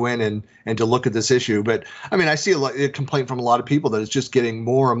go in and to look at this issue. But I mean, I see a complaint from a lot of people that it's just getting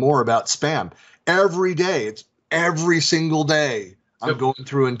more and more about spam every day. It's every single day I'm going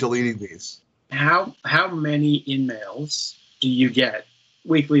through and deleting these. How many emails do you get,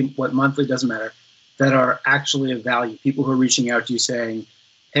 weekly, monthly, doesn't matter, that are actually of value? People who are reaching out to you saying,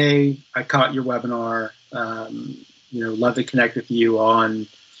 hey, I caught your webinar, love to connect with you on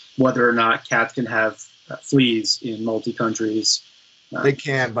whether or not cats can have fleas in multi-countries. They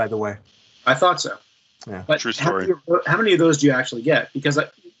can, by the way. I thought so. Yeah. But true story. How many of those do you actually get? Because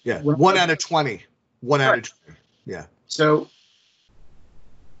 1 out of 20. 1 out of 20. Yeah. So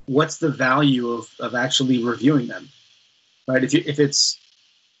what's the value of actually reviewing them? Right? If it's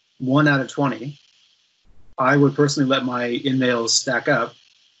 1 out of 20, I would personally let my emails stack up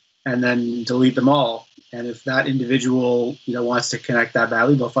and then delete them all. And if that individual, wants to connect that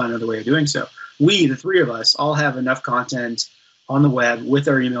badly, they'll find another way of doing so. We, the three of us, all have enough content on the web with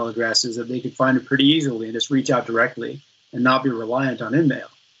our email addresses that they could find it pretty easily and just reach out directly and not be reliant on InMail.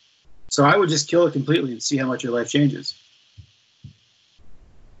 So I would just kill it completely and see how much your life changes.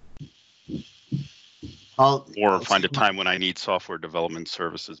 Or find a time when I need software development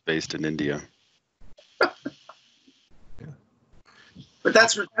services based in India. But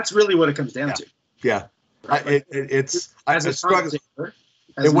that's really what it comes down to. Yeah. Right? It's a struggle.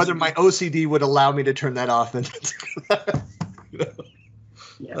 And whether my OCD would allow me to turn that off. Yes.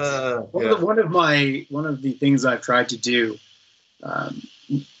 One of the things I've tried to do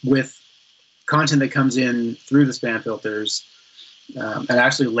with content that comes in through the spam filters and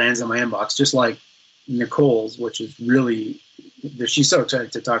actually lands in my inbox, just like Nicole's, which is really, she's so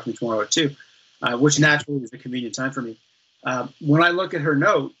excited to talk to me tomorrow too, which naturally is a convenient time for me. When I look at her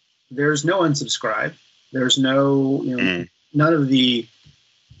note, there's no unsubscribe. There's no, none of the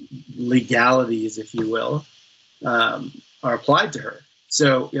legalities, if you will, are applied to her.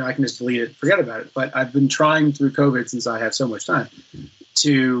 So, I can just delete it, forget about it. But I've been trying through COVID, since I have so much time,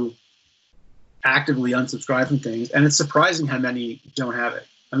 to actively unsubscribe from things. And it's surprising how many don't have it.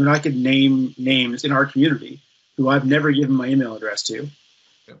 I mean, I could name names in our community who I've never given my email address to,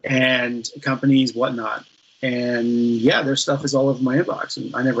 and companies, whatnot. And yeah, their stuff is all over my inbox,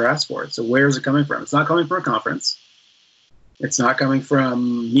 and I never asked for it. So where is it coming from? It's not coming from a conference. It's not coming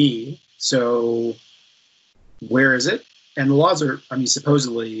from me. So where is it? And the laws are, I mean,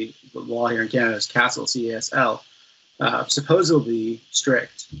 supposedly, the law here in Canada is CASL, C-A-S-L, supposedly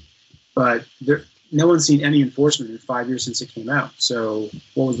strict. But no one's seen any enforcement in 5 years since it came out. So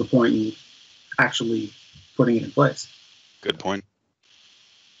what was the point in actually putting it in place? Good point.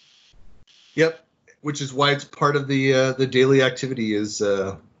 Yep, which is why it's part of the daily activity. Is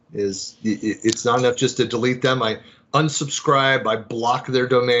it's not enough just to delete them. I unsubscribe. I block their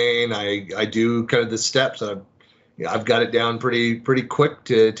domain. I do kind of the steps. I've got it down pretty quick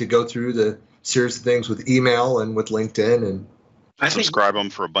to go through the series of things with email and with LinkedIn. And I subscribe them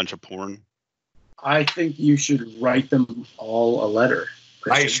for a bunch of porn. I think you should write them all a letter,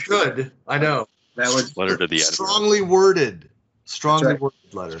 Christian. I should. I know. That would letter to the editor. Strongly worded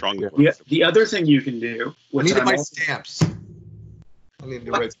letter. Yeah. The other thing you can do. I need to buy stamps. I need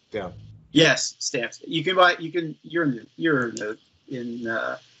to write down. Yes, stamps. You can buy. You can. You're in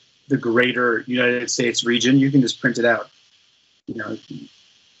the greater United States region. You can just print it out.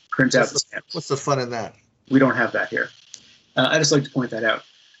 Print out the stamps. What's the fun in that? We don't have that here. I just like to point that out.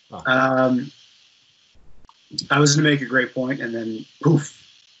 Oh. I was going to make a great point, and then poof.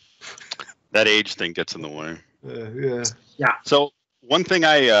 That age thing gets in the way. Yeah. So one thing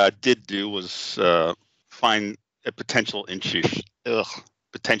I did do was find a potentially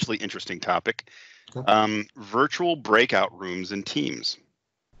interesting topic: virtual breakout rooms in Teams.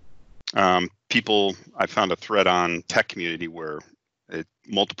 I found a thread on Tech Community where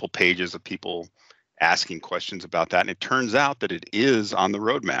multiple pages of people asking questions about that, and it turns out that it is on the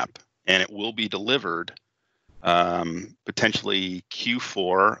roadmap, and it will be delivered potentially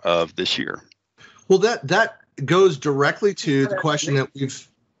Q4 of this year. Well, that goes directly to the question that we've.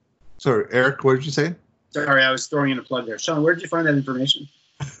 Sorry, Eric, what did you say? Sorry, I was throwing in a plug there. Sean, where did you find that information?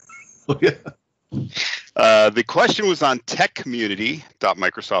 The question was on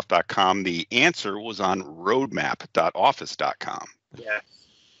techcommunity.microsoft.com. The answer was on roadmap.office.com. Yeah.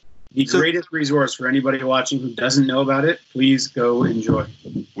 The greatest resource for anybody watching who doesn't know about it, please go enjoy.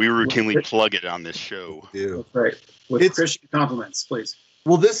 We routinely plug it on this show. That's right. With Christian compliments, please.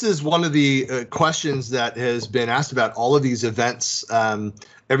 Well, this is one of the questions that has been asked about all of these events,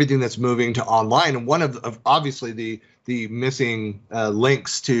 everything that's moving to online. And one of obviously the missing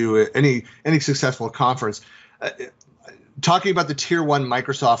links to any successful conference. Talking about the Tier 1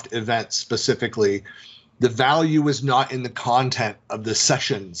 Microsoft events specifically, the value is not in the content of the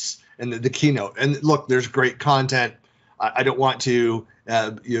sessions and the keynote. And look, there's great content. I don't want to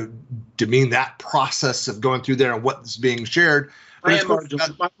demean that process of going through there and what's being shared. I am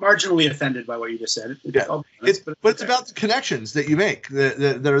marginally offended by what you just said. But it's about the connections that you make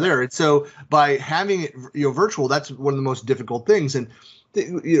that are there. And so by having it virtual, that's one of the most difficult things. And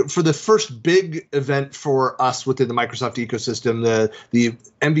for the first big event for us within the Microsoft ecosystem, the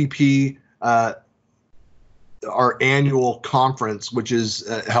MVP, our annual conference, which is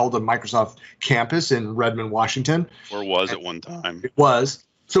held on Microsoft campus in Redmond, Washington. Or was at one time. It was.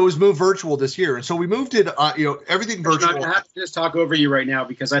 So it was moved virtual this year. And so we moved it, everything virtual. I'm going to have to just talk over you right now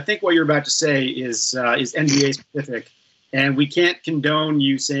because I think what you're about to say is NDA specific. And we can't condone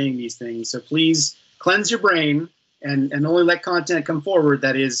you saying these things. So please cleanse your brain and only let content come forward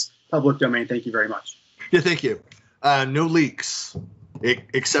that is public domain. Thank you very much. Yeah, thank you. No leaks,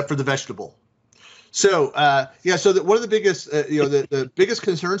 except for the vegetable. So one of the biggest the biggest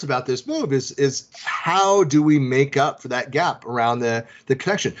concerns about this move is how do we make up for that gap around the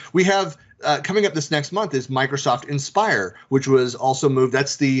connection? We have coming up this next month is Microsoft Inspire, which was also moved.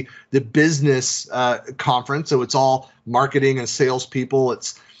 That's the business conference, so it's all marketing and salespeople.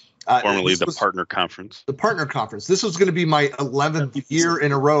 It's formerly the partner conference. The partner conference. This was going to be my 11th year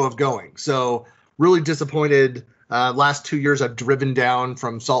in a row of going. So really disappointed. Last 2 years, I've driven down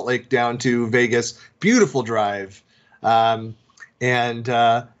from Salt Lake down to Vegas. Beautiful drive, I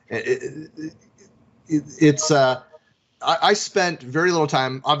spent very little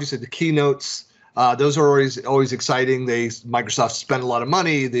time. Obviously, the keynotes; those are always exciting. Microsoft spent a lot of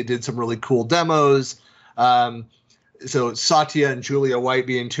money. They did some really cool demos. So Satya and Julia White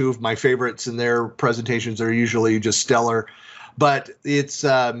being two of my favorites, and their presentations are usually just stellar. But it's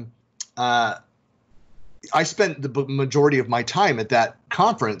I spent the majority of my time at that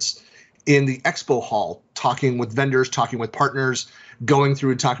conference in the expo hall, talking with vendors, talking with partners, going through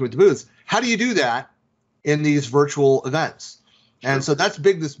and talking with the booths. How do you do that in these virtual events? Sure. And so that's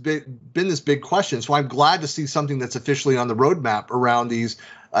been this big question. So I'm glad to see something that's officially on the roadmap around these.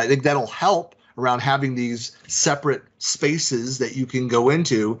 I think that'll help around having these separate spaces that you can go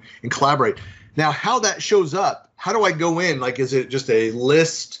into and collaborate. Now, how that shows up, how do I go in? Like, is it just a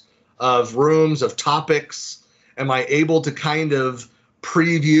list of rooms, of topics? Am I able to kind of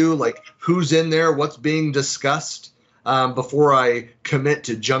preview, like, who's in there, what's being discussed before I commit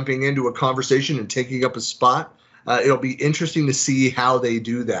to jumping into a conversation and taking up a spot? It'll be interesting to see how they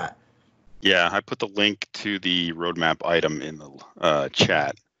do that. Yeah, I put the link to the roadmap item in the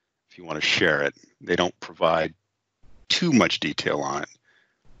chat if you want to share it. They don't provide too much detail on it,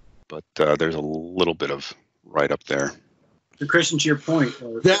 but there's a little bit of right up there. So Christian, to your point,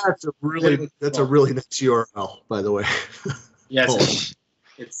 that's a really nice URL, by the way. Yes,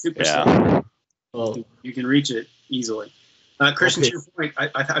 it's super simple. You can reach it easily. Christian, to your point,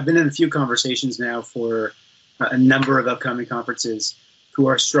 I've been in a few conversations now for a number of upcoming conferences who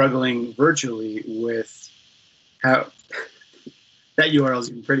are struggling virtually with how that URL is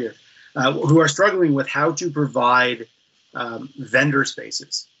even prettier. Who are struggling with how to provide vendor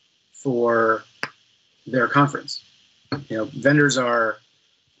spaces for their conference. You know, vendors are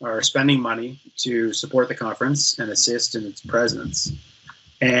spending money to support the conference and assist in its presence,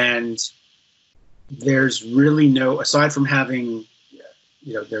 and there's really no, aside from having,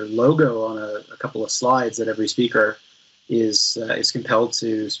 you know, their logo on a couple of slides that every speaker is compelled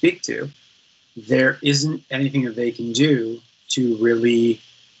to speak to, there isn't anything that they can do to really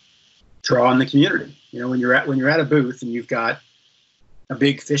draw on the community. You know, when you're at a booth and you've got a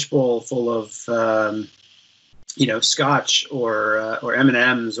big fishbowl full of you know, scotch or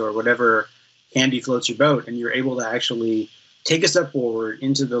M&Ms or whatever candy floats your boat, and you're able to actually take a step forward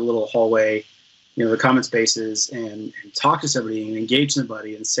into the little hallway, you know, the comment spaces, and talk to somebody and engage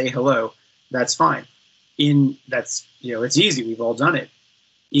somebody and say hello, that's fine. That's, you know, it's easy. We've all done it.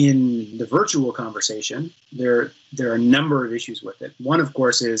 In the virtual conversation, there are a number of issues with it. One, of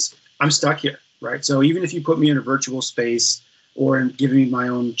course, is I'm stuck here, right? So even if you put me in a virtual space or give me my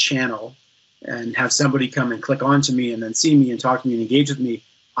own channel and have somebody come and click onto me and then see me and talk to me and engage with me,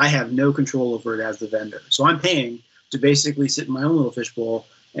 I have no control over it as the vendor. So I'm paying to basically sit in my own little fishbowl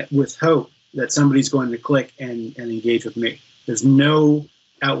with hope that somebody's going to click and engage with me. There's no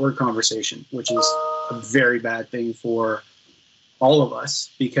outward conversation, which is a very bad thing for all of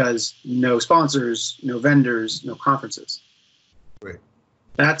us, because no sponsors, no vendors, no conferences. Right.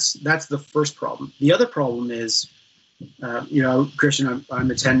 That's the first problem. The other problem is, you know, Christian,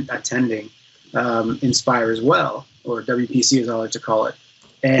 I'm attending Inspire as well, or WPC as I like to call it.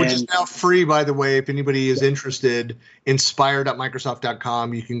 And which is now free, by the way. If anybody is interested,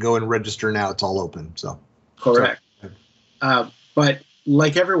 inspire.microsoft.com, you can go and register now. It's all open. So correct. But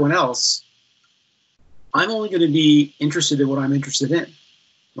like everyone else, I'm only going to be interested in what I'm interested in,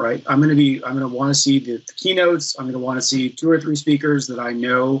 right? I'm going to want to see the keynotes. I'm going to want to see 2 or 3 speakers that I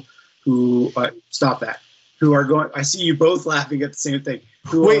know who, who are going, I see you both laughing at the same thing.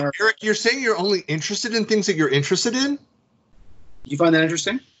 Wait, Eric, you're saying you're only interested in things that you're interested in? Do you find that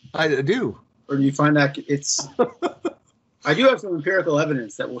interesting? I do. Or do you find that it's... I do have some empirical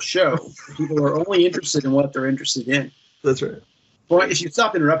evidence that will show people are only interested in what they're interested in. That's right. Well, if you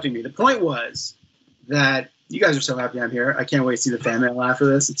stop interrupting me, the point was that you guys are so happy I'm here. I can't wait to see the fan mail after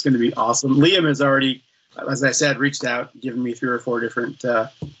this. It's going to be awesome. Liam has already, as I said, reached out, given me 3 or 4 different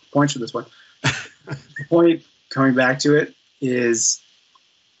points for this one. The point, coming back to it, is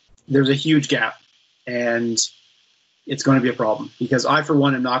there's a huge gap, and it's going to be a problem, because I, for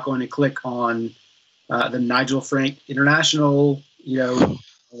one, am not going to click on the Nigel Frank International, you know,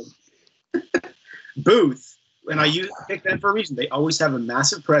 booth. And I pick them for a reason. They always have a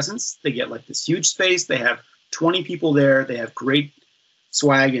massive presence. They get like this huge space. They have 20 people there. They have great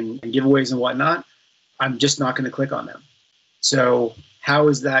swag and giveaways and whatnot. I'm just not going to click on them. So how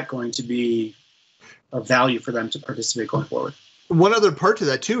is that going to be of value for them to participate going forward? One other part to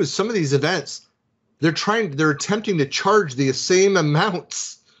that too is some of these events, they're attempting to charge the same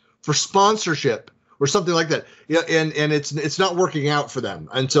amounts for sponsorship or something like that. Yeah, and it's not working out for them.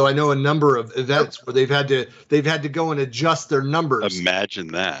 And so I know a number of events where they've had to go and adjust their numbers. Imagine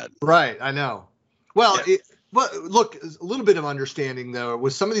that. Right, I know. Well, yeah. But look, a little bit of understanding though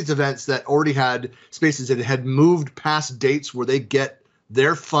with some of these events that already had spaces that had moved past dates where they get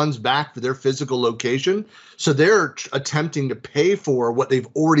their funds back for their physical location. So they're attempting to pay for what they've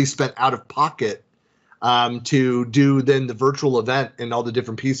already spent out of pocket to do then the virtual event and all the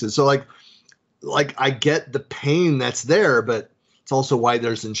different pieces. So like I get the pain that's there, but it's also why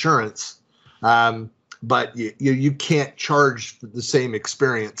there's insurance. But you can't charge the same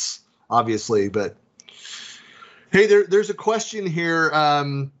experience, obviously. But hey, there's a question here out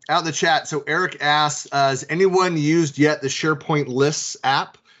in the chat. So Eric asks, has anyone used yet the SharePoint Lists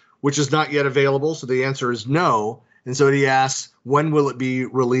app, which is not yet available? So the answer is no. And so he asks, when will it be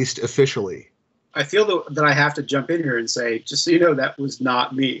released officially? I feel that I have to jump in here and say, just so you know, that was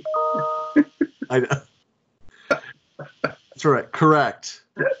not me. I know. That's right. Correct.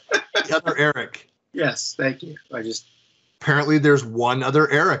 The other Eric. Yes, thank you. Apparently there's one other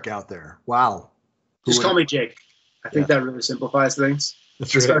Eric out there. Wow. Just call me Jake. I think that really simplifies things.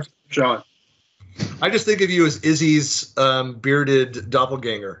 That's right. Sean. I just think of you as Izzy's bearded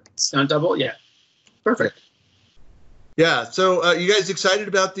doppelganger. Stunt double? Yeah. Perfect. Yeah. So you guys excited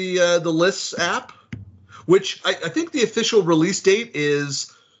about the Lists app? Which I think the official release date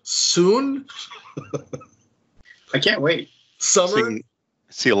is soon. I can't wait. Summer?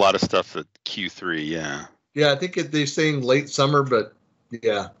 See a lot of stuff at Q3, yeah. Yeah, I think they're saying late summer, but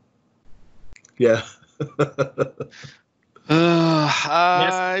yeah. Yeah.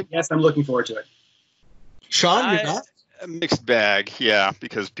 Yes, I'm looking forward to it. Sean, you're not? A mixed bag, yeah,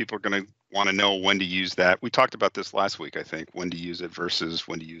 because people are going to want to know when to use that. We talked about this last week, I think, when to use it versus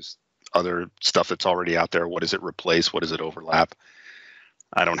when to use other stuff that's already out there. What does it replace? What does it overlap?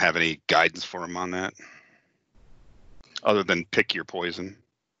 I don't have any guidance for them on that, other than pick your poison.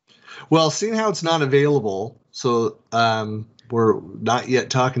 Well, seeing how it's not available, so we're not yet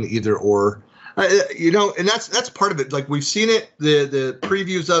talking to either or. And that's part of it. Like, we've seen it, the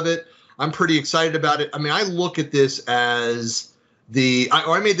previews of it. I'm pretty excited about it. I mean, I look at this as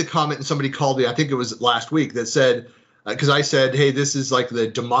I made the comment and somebody called me, I think it was last week, that said, because I said, hey, this is like the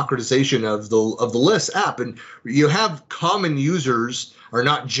democratization of the Lists app. And you have common users are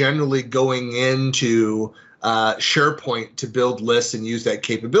not generally going into SharePoint to build lists and use that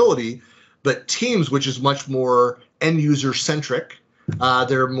capability, but Teams, which is much more end user centric,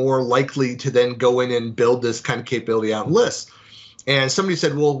 they're more likely to then go in and build this kind of capability out in Lists. And somebody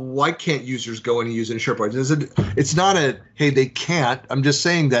said, well, why can't users go in and use it in SharePoint? I said, it's not a, hey, they can't. I'm just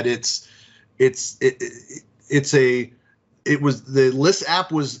saying that the Lists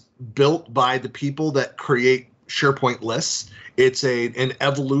app was built by the people that create SharePoint lists. It's an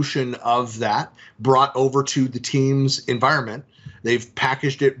evolution of that brought over to the Teams environment. They've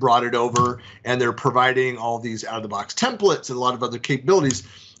packaged it, brought it over, and they're providing all these out-of-the-box templates and a lot of other capabilities,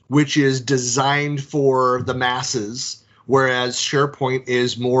 which is designed for the masses, whereas SharePoint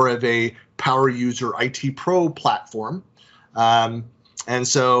is more of a power user IT pro platform. And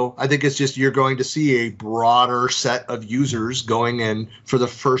so I think it's just you're going to see a broader set of users going in for the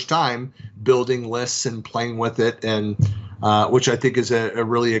first time, building lists and playing with it, and which I think is a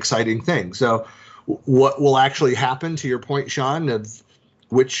really exciting thing. So what will actually happen, to your point, Sean, of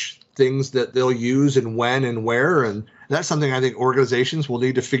which things that they'll use and when and where, and that's something I think organizations will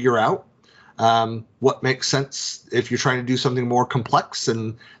need to figure out. What makes sense if you're trying to do something more complex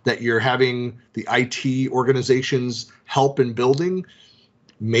and that you're having the IT organizations help in building.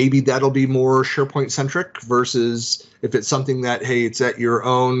 Maybe that'll be more SharePoint centric versus if it's something that, hey, it's at your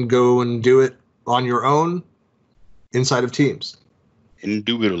own, go and do it on your own inside of Teams.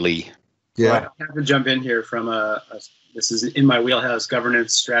 Indubitably. Yeah. Well, I have to jump in here from this is in my wheelhouse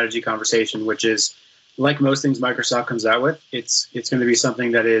governance strategy conversation, which is like most things Microsoft comes out with, it's going to be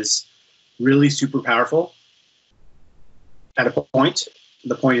something that is really super powerful at a point.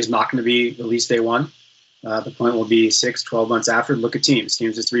 The point is not going to be release day one. The point will be 6-12 months after. Look at Teams.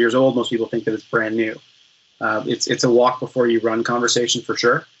 Teams is 3 years old. Most people think that it's brand new. It's a walk before you run conversation for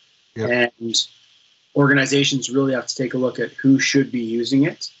sure. Yep. And organizations really have to take a look at who should be using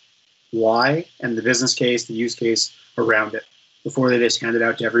it, why, and the business case, the use case around it before they just hand it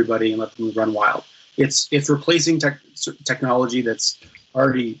out to everybody and let them run wild. It's replacing technology that's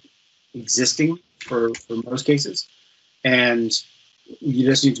already existing for most cases. And you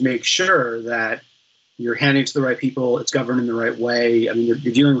just need to make sure that you're handing it to the right people, it's governed in the right way. I mean, you're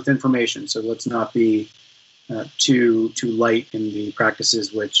dealing with information, so let's not be too light in the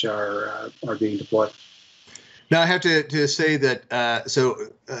practices which are being deployed. Now, I have to say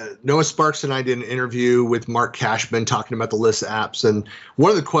that Noah Sparks and I did an interview with Mark Kashman talking about the Lists apps, and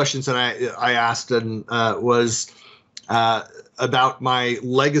one of the questions that I asked was about my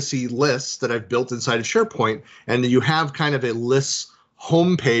legacy lists that I've built inside of SharePoint, and you have kind of a Lists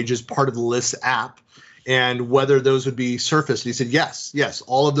homepage as part of the Lists app, and whether those would be surfaced. And he said, yes,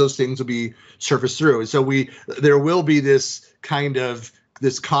 all of those things will be surfaced through. And so there will be this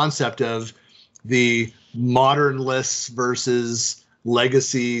concept of the modern lists versus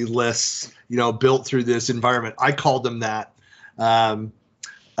legacy lists, built through this environment. I called them that. Yeah,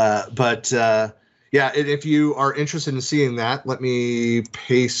 if you are interested in seeing that, let me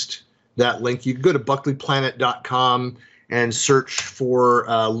paste that link. You can go to buckleyplanet.com and search for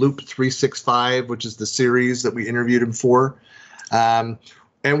Loop 365, which is the series that we interviewed him for. And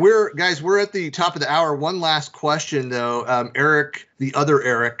we're at the top of the hour. One last question, though. Eric, the other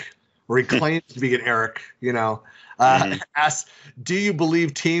Eric, or he claims to be an Eric, asks, do you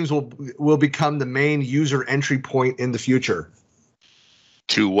believe Teams will become the main user entry point in the future?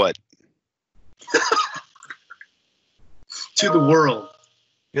 To what? To the world.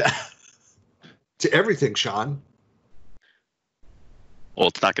 Yeah. To everything, Sean. Well,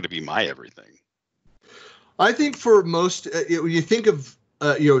 it's not going to be my everything. I think for most, when you think of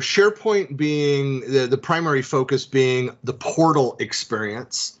SharePoint being the primary focus being the portal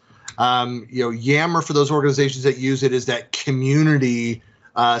experience, Yammer for those organizations that use it is that community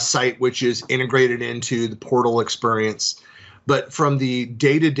site which is integrated into the portal experience. But from the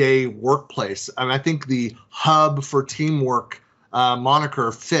day-to-day workplace, I think the hub for teamwork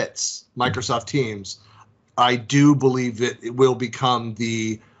moniker fits Microsoft Teams. I do believe that it will become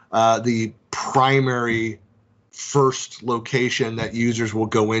the primary first location that users will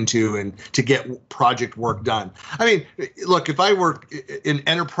go into and to get project work done. I mean, look, if I were an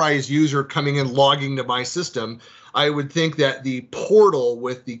enterprise user coming in logging to my system, I would think that the portal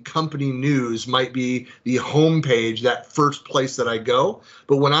with the company news might be the homepage, that first place that I go.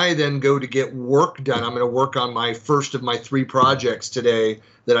 But when I then go to get work done, I'm going to work on my first of my 3 projects today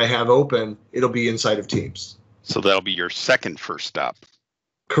that I have open. It'll be inside of Teams. So that'll be your second first stop.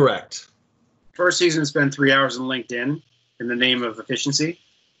 Correct. First, he's going to spend 3 hours on LinkedIn in the name of efficiency,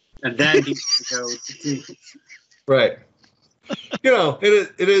 and then he's going to go to Teams. Right.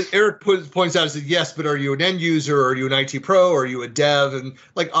 It is. Eric points out, said, yes, but are you an end user? Or are you an IT pro? Or are you a dev? And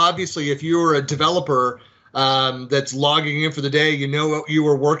obviously, if you're a developer that's logging in for the day, what you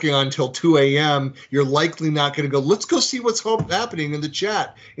were working on until 2 a.m., you're likely not going to go, let's go see what's happening in the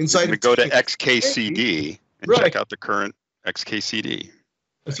chat inside. You're going to go to XKCD and check out the current XKCD.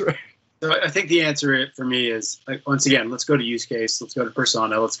 That's right. So I think the answer for me is, once again, let's go to use case, let's go to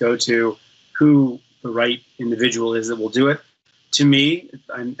persona, let's go to who the right individual is that will do it. To me,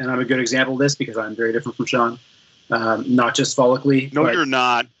 and I'm a good example of this because I'm very different from Sean, not just follically. No, you're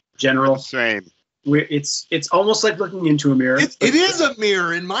not. General. Same. It's almost like looking into a mirror. It is a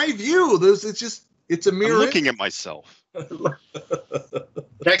mirror, in my view. It's a mirror. I'm looking at myself.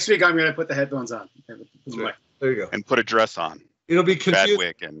 Next week, I'm going to put the headphones on. There you go. And put a dress on. It'll be confusing.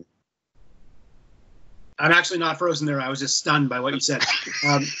 Badwick and. I'm actually not frozen there. I was just stunned by what you said.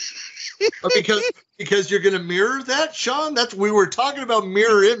 Because you're going to mirror that, Sean? We were talking about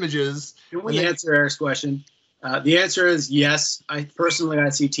mirror images. Can we answer Eric's question? The answer is yes. I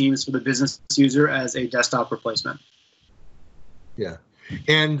see Teams for the business user as a desktop replacement. Yeah.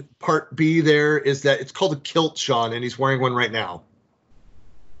 And part B there is that it's called a kilt, Sean, and he's wearing one right now.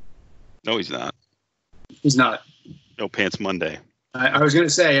 No, he's not. He's not. No pants Monday. I was going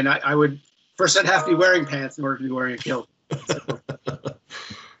to say, and I would first I'd have to be wearing pants in order to be wearing a kilt.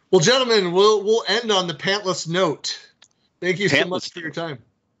 Well, gentlemen, we'll end on the pantless note. Thank you so much for your time.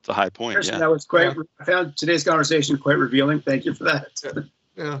 It's a high point. Yeah. That was quite. Yeah. I found today's conversation quite revealing. Thank you for that.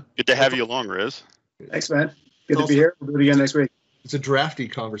 Yeah. Good to have you along, Riz. Thanks, man. Good to be here. We'll do it again next week. It's a drafty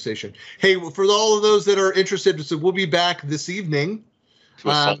conversation. Hey, for all of those that are interested, so we'll be back this evening.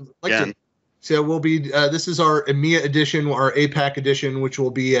 So we'll be. This is our EMEA edition, our APAC edition, which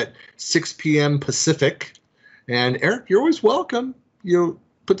will be at 6 p.m. Pacific. And Eric, you're always welcome.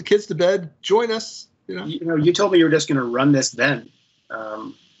 Put the kids to bed. Join us. You told me you were just going to run this then.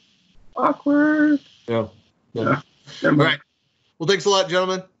 Awkward. Yeah. All right. Well, thanks a lot,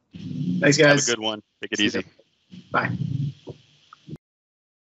 gentlemen. Thanks, guys. Have a good one. Take it easy. Bye.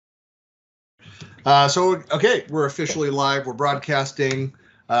 We're officially live. We're broadcasting.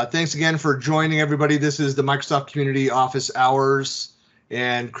 Thanks again for joining, everybody. This is the Microsoft Community Office Hours.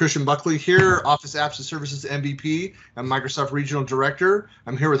 And Christian Buckley here, Office Apps and Services MVP. I'm Microsoft Regional Director.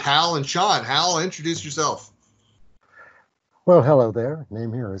 I'm here with Hal and Sean. Hal, introduce yourself. Well, hello there.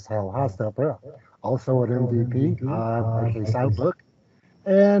 Name here is Hal Hostetler, also at MVP, at least Outlook,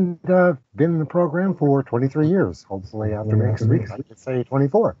 and been in the program for 23 years. Hopefully after next week, I could say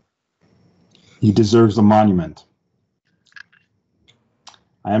 24. He deserves a monument.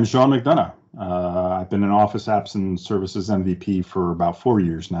 I am Sean McDonough. I've been an Office Apps and Services MVP for about 4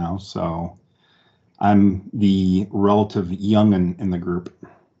 years now, so I'm the relative young'un in the group.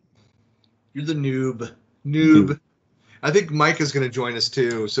 You're the noob. I think Mike is going to join us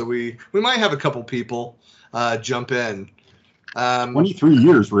too, so we might have a couple people jump in. 23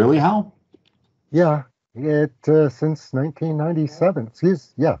 years, really, Hal? Yeah, since 1997.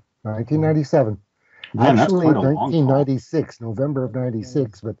 1997. Man, actually, that's quite a long 1996, November of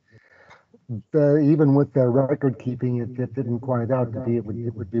 96, but even with the record keeping, it didn't quite out to be. It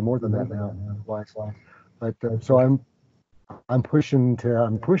would be more than that now. But so I'm pushing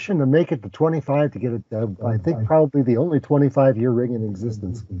to make it to 25 to get it. I think probably the only 25-year ring in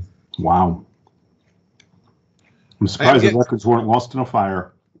existence. Wow. I'm surprised the records weren't lost in a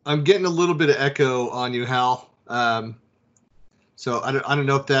fire. I'm getting a little bit of echo on you, Hal. So I don't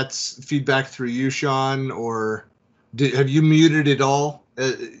know if that's feedback through you, Sean, or have you muted it all,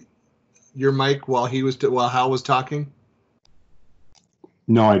 your mic while Hal was talking?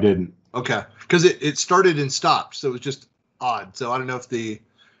 No, I didn't. Okay, because it started and stopped, so it was just odd. So I don't know if the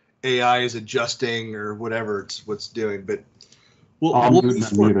AI is adjusting or whatever what's doing, but we'll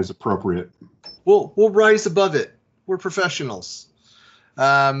mute as appropriate. We'll rise above it. We're professionals.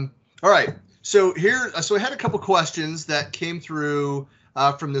 All right. So I had a couple questions that came through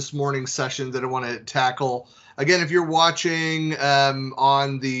from this morning's session that I want to tackle. Again, if you're watching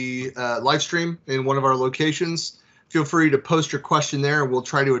on the live stream in one of our locations, feel free to post your question there, and we'll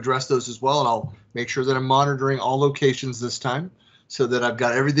try to address those as well. And I'll make sure that I'm monitoring all locations this time so that I've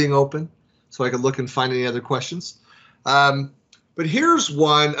got everything open so I can look and find any other questions. But here's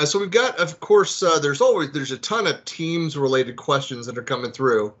one. So we've got, of course, there's a ton of Teams related questions that are coming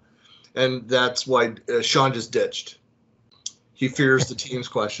through. And that's why Sean just ditched. He fears the Teams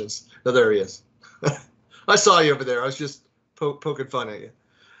questions. Oh, there he is. I saw you over there. I was just poking fun at you.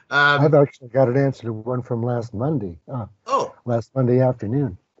 I've actually got an answer to one from last Monday. Last Monday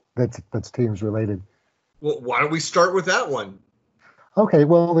afternoon. That's Teams related. Well, why don't we start with that one? Okay.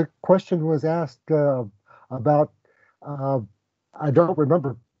 Well, the question was asked about. I don't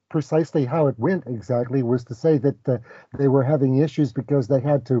remember precisely how it went exactly. Was to say that they were having issues because they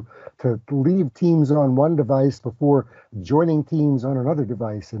had to leave Teams on one device before joining Teams on another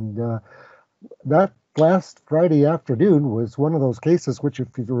device, and that last Friday afternoon was one of those cases which, if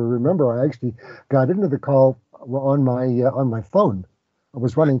you remember, I actually got into the call on my phone. I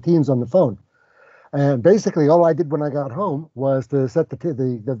was running Teams on the phone, and basically all I did when I got home was to set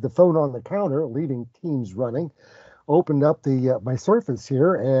the phone on the counter, leaving Teams running, opened up my Surface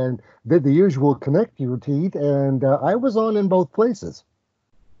here and did the usual connect routine, and I was on in both places.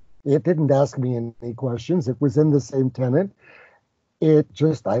 It didn't ask me any questions. It was in the same tenant.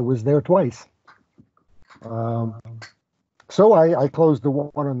 I was there twice. So I closed the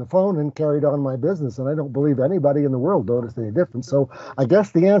one on the phone and carried on my business, and I don't believe anybody in the world noticed any difference. So I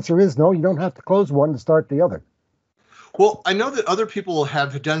guess the answer is no, you don't have to close one to start the other. Well, I know that other people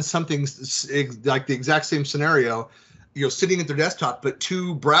have done something like the exact same scenario, sitting at their desktop, but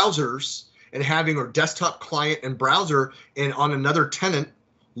two browsers and having a desktop client and browser and on another tenant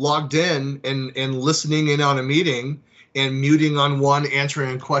logged in and listening in on a meeting and muting on one,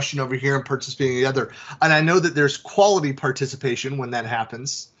 answering a question over here and participating in the other. And I know that there's quality participation when that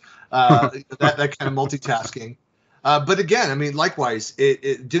happens, that kind of multitasking. But again, I mean, likewise,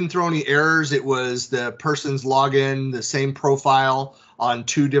 it didn't throw any errors. It was the person's login, the same profile on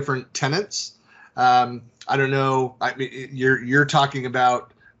two different tenants. I don't know. I mean, you're talking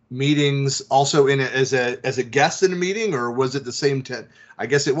about meetings also as a guest in a meeting, or was it the same tenant? I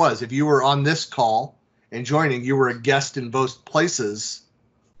guess it was. If you were on this call and joining, you were a guest in both places.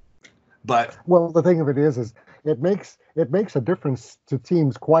 But well, the thing of it is it makes a difference to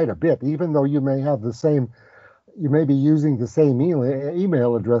Teams quite a bit, even though you may have the same. You may be using the same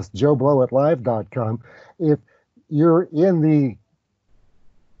email address, joeblow@live.com. If you're in the,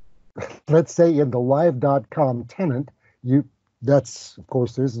 let's say, in the live.com tenant, that's, of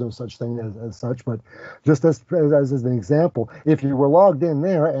course, there's no such thing as such, but just as an example, if you were logged in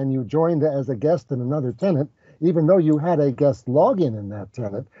there and you joined as a guest in another tenant, even though you had a guest login in that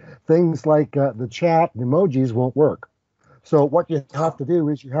tenant, things like the chat and emojis won't work. So what you have to do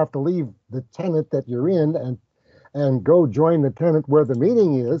is you have to leave the tenant that you're in and go join the tenant where the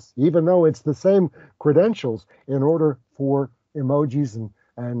meeting is, even though it's the same credentials, in order for emojis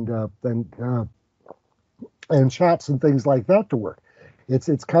and chats and things like that to work.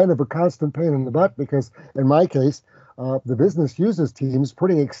 It's kind of a constant pain in the butt because, in my case, the business uses Teams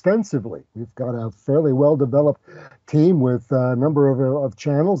pretty extensively. We've got a fairly well-developed team with a number of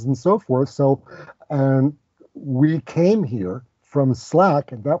channels and so forth. So, and we came here from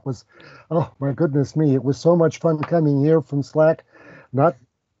Slack, and that was, oh my goodness me, it was so much fun coming here from Slack, not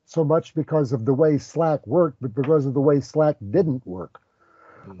so much because of the way Slack worked, but because of the way Slack didn't work.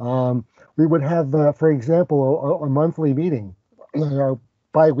 We would have, for example, a monthly meeting,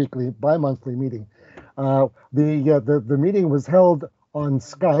 bi-monthly meeting. The meeting was held on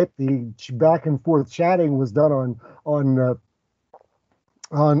Skype. The back and forth chatting was done on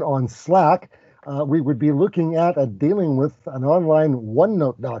Slack. We would be looking at dealing with an online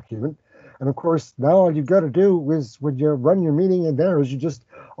OneNote document. And of course, now all you've got to do is, when you run your meeting in there, is you just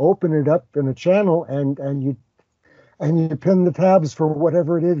open it up in a channel and you pin the tabs for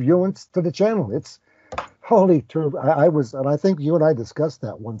whatever it is you want to the channel. Totally true. I was, and I think you and I discussed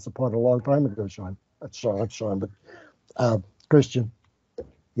that once upon a long time ago, Sean. Sean, but Christian,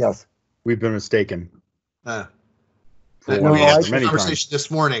 yes. We've been mistaken. We had a conversation this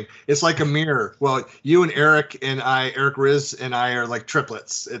morning. It's like a mirror. Well, you and Eric Riz and I are like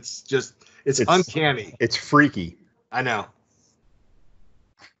triplets. It's uncanny. It's freaky. I know.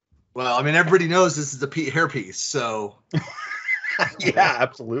 Well, I mean, everybody knows this is a hairpiece, so. Yeah,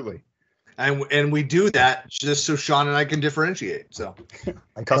 absolutely. And we do that just so Sean and I can differentiate. So.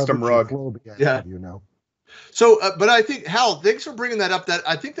 Custom rug. Yeah. You know. So, but I think, Hal, thanks for bringing that up.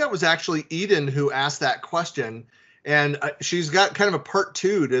 I think that was actually Eden who asked that question. And she's got kind of a part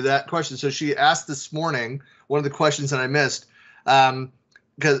 2 to that question. So she asked this morning, one of the questions that I missed,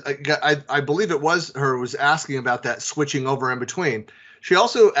 because I believe it was her who was asking about that switching over in between. She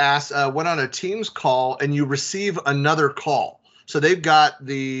also asked, went on a Teams call and you receive another call. So they've got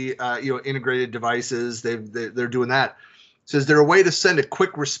the integrated devices. They're doing that. So is there a way to send a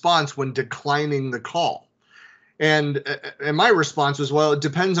quick response when declining the call? And my response was, well, it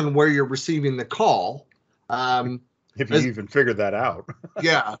depends on where you're receiving the call. If you even figured that out.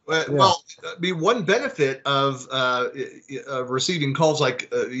 Yeah. Well, I mean, one benefit of receiving calls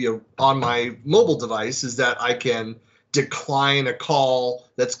like on my mobile device is that I can decline a call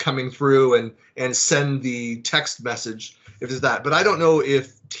that's coming through and send the text message if there's that. But I don't know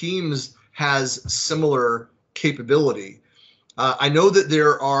if Teams has similar capability. I know that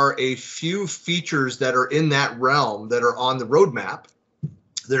there are a few features that are in that realm that are on the roadmap.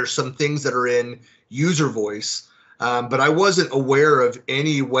 There's some things that are in user voice. But I wasn't aware of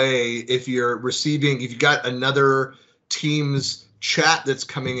any way if you've got another Teams chat that's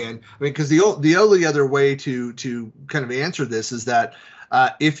coming in. I mean, because the only other way to kind of answer this is that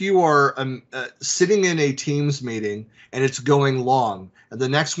if you are sitting in a Teams meeting and it's going long, and the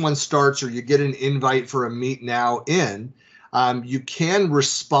next one starts, or you get an invite for a meet now in, you can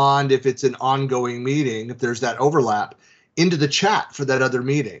respond if it's an ongoing meeting, if there's that overlap, into the chat for that other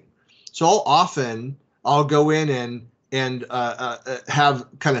meeting. So I'll go in and have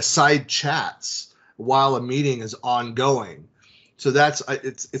kind of side chats while a meeting is ongoing. So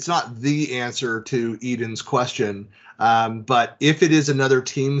it's not the answer to Eden's question, but if it is another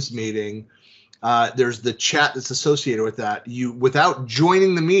Teams meeting, there's the chat that's associated with that. Without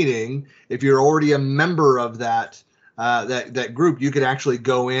joining the meeting, if you're already a member of that group, you could actually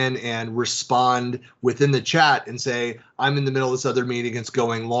go in and respond within the chat and say, I'm in the middle of this other meeting, it's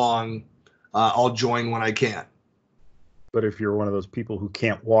going long. I'll join when I can. But if you're one of those people who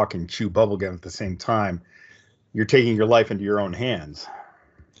can't walk and chew bubblegum at the same time, you're taking your life into your own hands.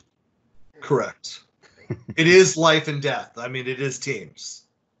 Correct. It is life and death. I mean, it is Teams.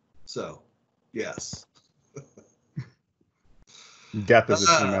 So, yes. Death is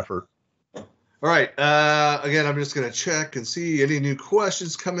a team effort. All right. Again, I'm just going to check and see any new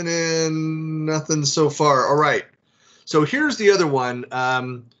questions coming in. Nothing so far. All right. So here's the other one.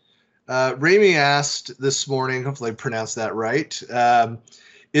 Rami asked this morning, hopefully I pronounced that right.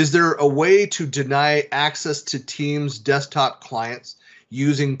 Is there a way to deny access to Teams desktop clients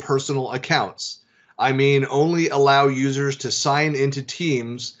using personal accounts? I mean, only allow users to sign into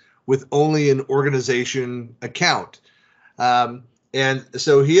Teams with only an organization account. And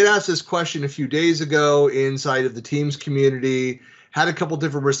so he had asked this question a few days ago inside of the Teams community, had a couple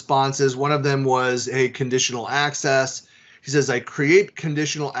different responses. One of them was, hey, conditional access. He says, I create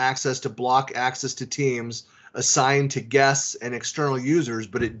conditional access to block access to Teams assigned to guests and external users,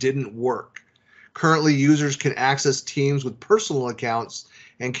 but it didn't work. Currently, users can access Teams with personal accounts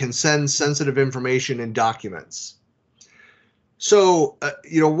and can send sensitive information and documents. So,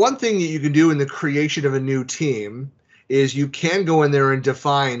 one thing that you can do in the creation of a new team is you can go in there and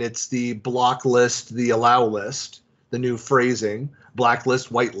define it's the block list, the allow list, the new phrasing,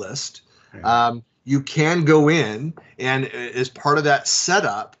 blacklist, whitelist. Yeah. You can go in and as part of that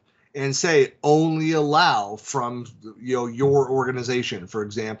setup and say only allow from your organization, for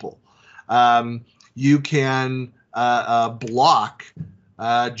example. You can block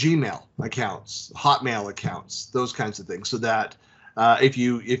Gmail accounts, Hotmail accounts, those kinds of things. So that if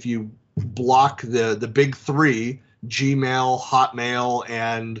you block the big three, Gmail, Hotmail,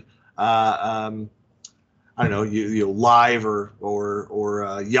 and I don't know, Live or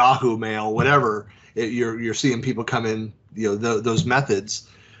Yahoo Mail, whatever, you're seeing people come in, those methods,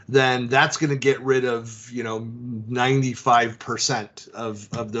 then that's going to get rid of 95%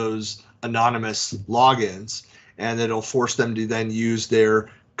 of those anonymous logins, and it'll force them to then use their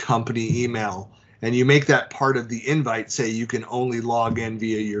company email. And you make that part of the invite, say you can only log in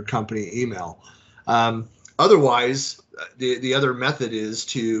via your company email. Otherwise, the other method is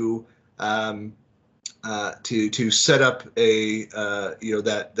to to set up a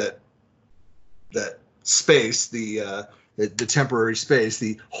that space, the temporary space,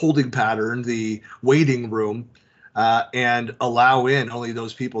 the holding pattern, the waiting room, and allow in only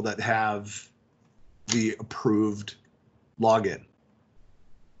those people that have the approved login.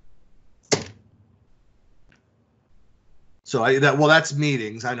 So that's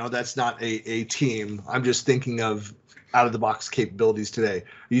meetings. I know that's not a team. I'm just thinking of out of the box capabilities today.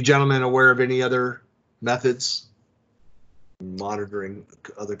 Are you gentlemen aware of any other methods? Monitoring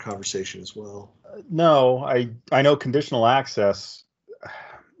other conversation as well. No, I know conditional access,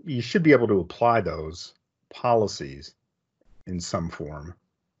 you should be able to apply those policies in some form.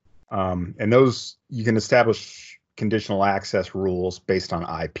 And those, you can establish conditional access rules based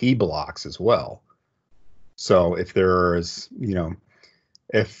on IP blocks as well. So if there's,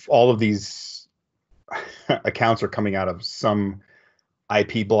 if all of these accounts are coming out of some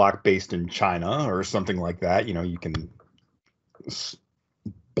IP block based in China or something like that, you can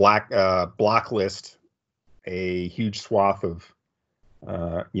blacklist a huge swath of,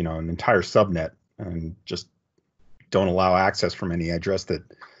 an entire subnet and just don't allow access from any address that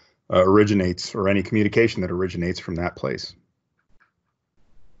originates or any communication that originates from that place.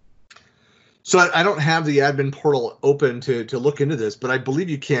 So I don't have the admin portal open to look into this, but I believe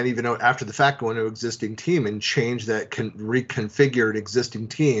you can, even after the fact, go into existing team and change that reconfigured existing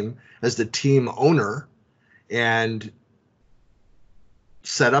team as the team owner and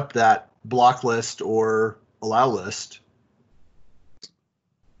set up that block list or allow list.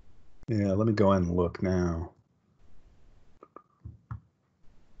 Yeah, let me go in and look now.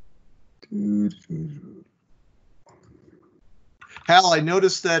 Hal, I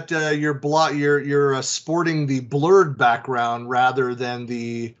noticed that you're sporting the blurred background rather than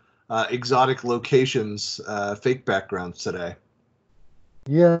the exotic locations fake backgrounds today.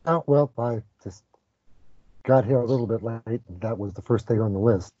 Yeah, well, I just got here a little bit late. That was the first thing on the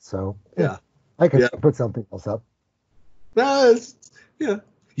list, so yeah, I could put something else up. Yeah,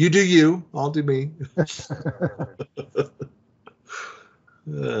 you do you. I'll do me.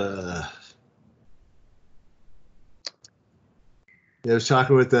 I was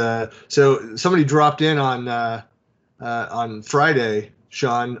talking with so somebody dropped in on Friday.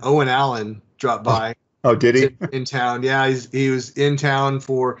 Sean Owen Allen dropped by. Oh, did he? In town? Yeah, he was in town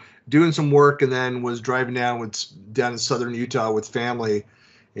for doing some work and then was driving down in southern Utah with family,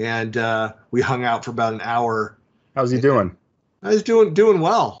 and we hung out for about an hour. How's he doing? I was doing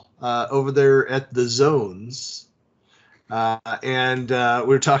well over there at the Zones, and we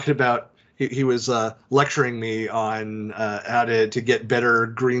were talking about. He was lecturing me on how to get better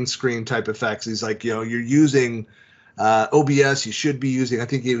green screen type effects. He's like, you're using OBS. You should be using. I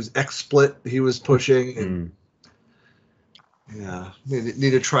think he was XSplit. He was pushing. And, yeah,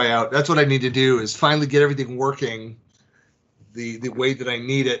 need to try out. That's what I need to do is finally get everything working the way that I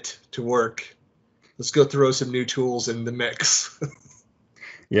need it to work. Let's go throw some new tools in the mix.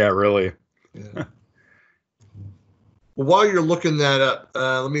 Yeah, really. Yeah. While you're looking that up,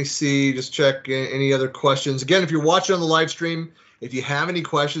 let me see, just check any other questions. Again, if you're watching on the live stream, if you have any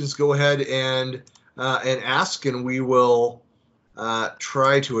questions, go ahead and ask, and we will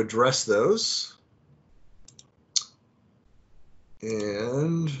try to address those.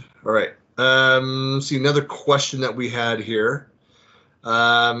 And all right, see another question that we had here.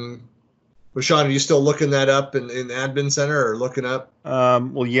 Rashawn, are you still looking that up in Admin Center or looking up?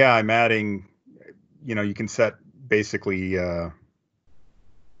 Well, yeah, I'm adding. You can set basically IP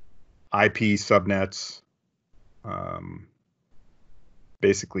subnets,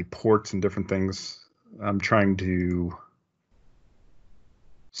 basically ports and different things. I'm trying to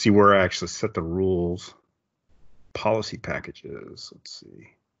see where I actually set the rules. Policy packages, let's see.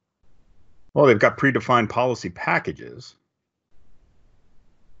 Well, they've got predefined policy packages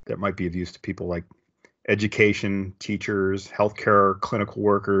that might be of use to people like education, teachers, healthcare, clinical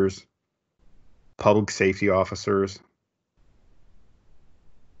workers, public safety officers.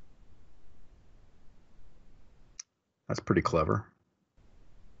 That's pretty clever.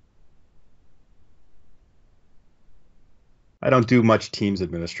 I don't do much Teams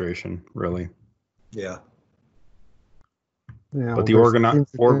administration, really. Yeah. Yeah, but the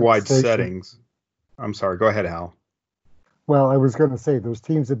org-wide settings. I'm sorry, go ahead, Hal. Well, I was going to say there's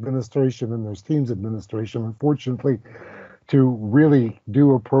Teams administration and there's Teams administration. Unfortunately, to really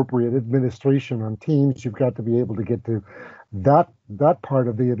do appropriate administration on Teams, you've got to be able to get to that part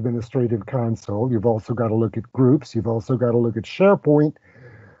of the administrative console. You've also got to look at groups. You've also got to look at SharePoint.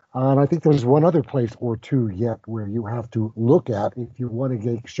 And I think there's one other place or two yet where you have to look at if you want to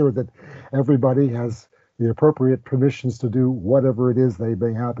make sure that everybody has the appropriate permissions to do whatever it is they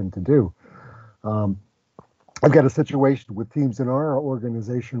may happen to do. I've got a situation with teams in our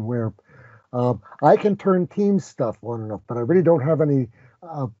organization where I can turn Teams stuff on and off, but I really don't have any.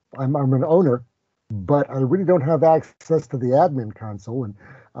 I'm an owner, but I really don't have access to the admin console. And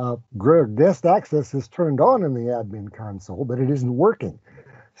guest access is turned on in the admin console, but it isn't working.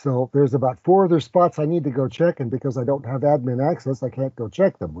 So there's about 4 other spots I need to go check, and because I don't have admin access, I can't go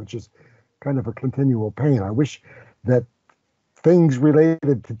check them, which is kind of a continual pain. I wish that things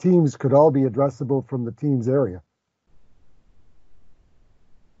related to Teams could all be addressable from the Teams area.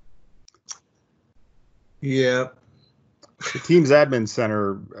 Yeah. The Teams Admin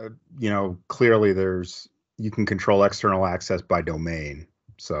Center, clearly you can control external access by domain.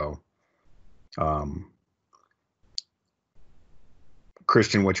 So,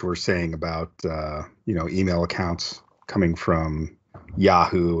 Christian, what you were saying about, email accounts coming from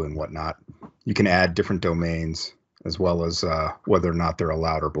Yahoo and whatnot, you can add different domains as well as whether or not they're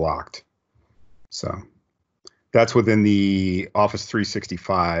allowed or blocked. So that's within the Office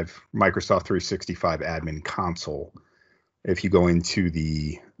 365, Microsoft 365 admin console. If you go into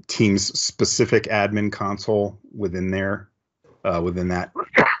the Teams specific admin console within there, within that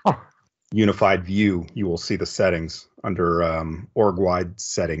unified view, you will see the settings under org-wide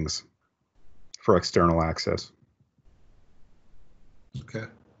settings for external access. Okay.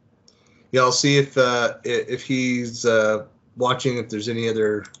 Yeah, I'll see if he's watching, if there's any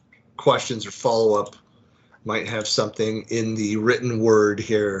other questions or follow-up. Might have something in the written word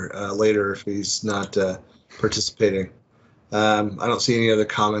here later if he's not participating. I don't see any other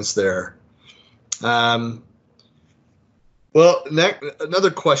comments there. Well, another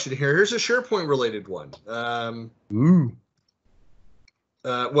question here. Here's a SharePoint related one.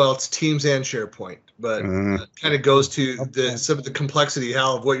 Well, it's Teams and SharePoint, but kind of goes to some of the complexity,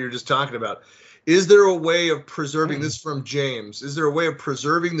 Hal, of what you're just talking about. Is there a way of preserving this from James? Is there a way of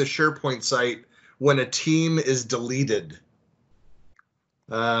preserving the SharePoint site when a team is deleted?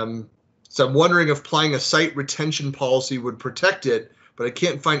 So I'm wondering if applying a site retention policy would protect it, but I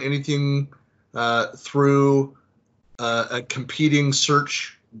can't find anything through a competing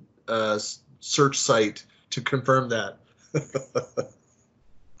search site to confirm that.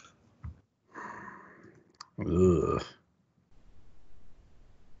 Ugh.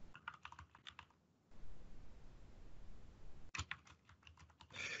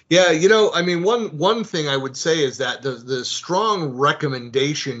 Yeah, I mean, one thing I would say is that the strong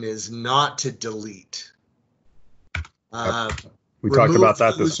recommendation is not to delete. We talked about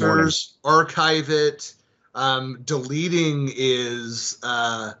that this morning. Archive it. Deleting is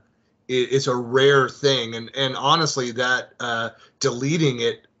a rare thing, and honestly, that deleting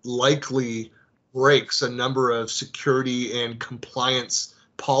it likely breaks a number of security and compliance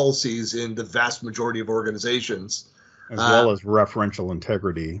policies in the vast majority of organizations. As well as referential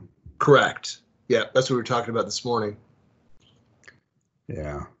integrity. Correct. Yeah, that's what we were talking about this morning.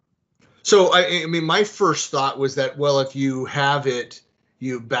 Yeah. So, I mean, my first thought was that, well, if you have it,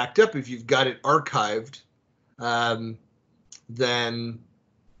 you backed up, if you've got it archived, then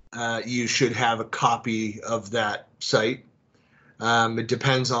you should have a copy of that site. It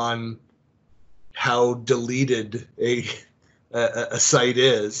depends on how deleted a site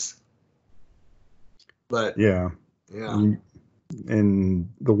is. But yeah. And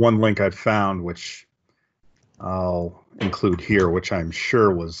the one link I found, which I'll include here, which I'm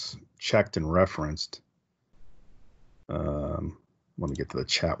sure was checked and referenced. Let me get to the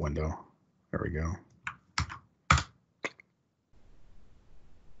chat window. There we go.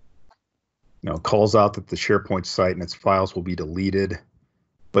 Now, it calls out that the SharePoint site and its files will be deleted,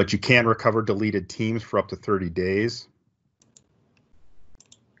 but you can recover deleted teams for up to 30 days.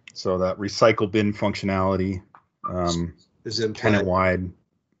 So that recycle bin functionality is in tenant-wide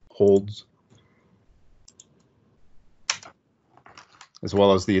holds, as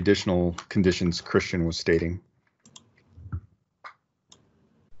well as the additional conditions Christian was stating.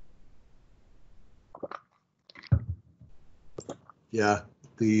 Yeah,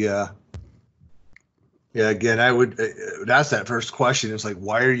 again, I would ask that first question. It's like,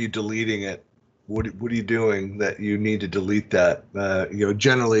 why are you deleting it? What are you doing that you need to delete that?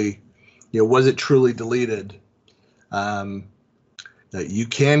 Generally, was it truly deleted? That you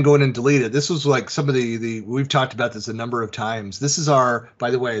can go in and delete it. This was like some of the we've talked about this a number of times. This is our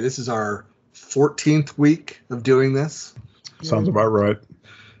 14th week of doing this. Sounds about right.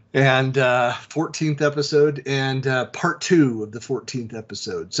 And 14th episode and part 2 of the 14th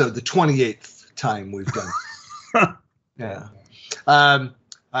episode. So the 28th time we've done. Yeah. I'm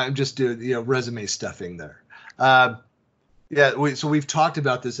just doing resume stuffing there. So we've talked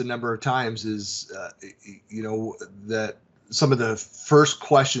about this a number of times. Is that some of the first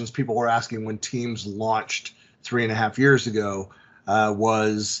questions people were asking when Teams launched 3.5 years ago,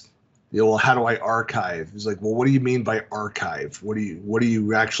 was, well, how do I archive? It's like, well, what do you mean by archive? What are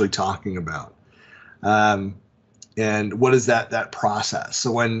you actually talking about? And what is that process?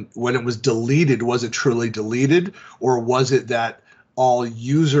 So when it was deleted, was it truly deleted, or was it that all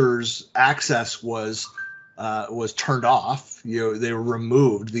users' access was turned off? They were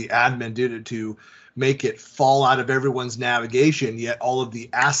removed. The admin did it to make it fall out of everyone's navigation, yet all of the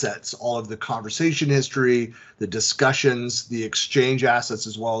assets, all of the conversation history, the discussions, the exchange assets,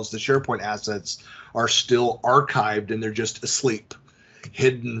 as well as the SharePoint assets are still archived, and they're just asleep,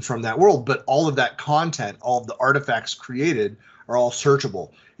 hidden from that world. But all of that content, all of the artifacts created are all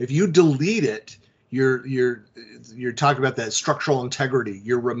searchable. If you delete it, you're talking about that structural integrity.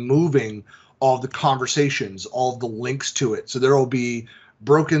 You're removing all of the conversations, all of the links to it. So there will be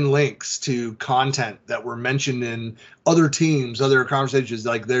broken links to content that were mentioned in other teams, other conversations.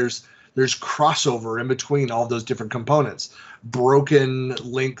 Like there's crossover in between all of those different components. Broken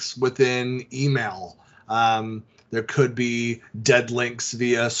links within email. There could be dead links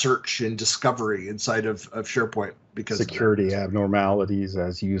via search and discovery inside of SharePoint because security abnormalities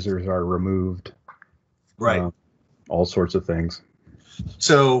as users are removed. Right. All sorts of things.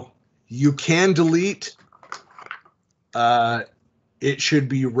 So you can delete. It should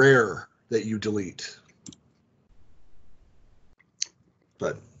be rare that you delete.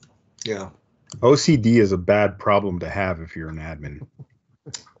 But yeah. OCD is a bad problem to have if you're an admin.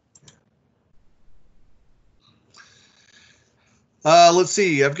 Let's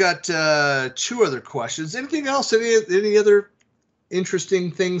see. I've got 2 other questions. Anything else? Any other interesting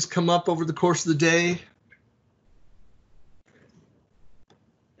things come up over the course of the day?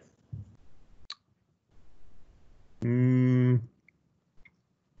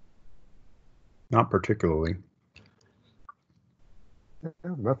 Not particularly.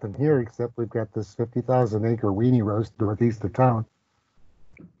 Nothing here except we've got this 50,000 acre weenie roast northeast of town.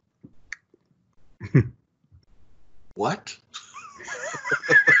 What?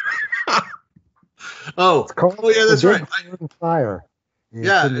 Oh, It's called yeah, that's right. Fire.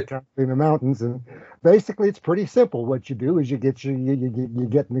 Yeah, in the mountains, and basically it's pretty simple. What you do is you get you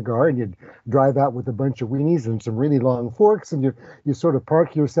get in the car and you drive out with a bunch of weenies and some really long forks, and you sort of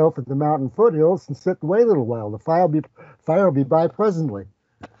park yourself at the mountain foothills and sit and wait a little while. The fire will be by presently.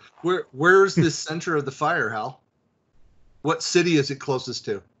 Where's the center of the fire, Hal? What city is it closest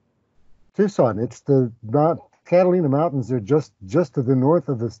to? Tucson. It's Catalina Mountains are just to the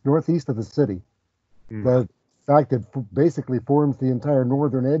northeast of the city. The fact it basically forms the entire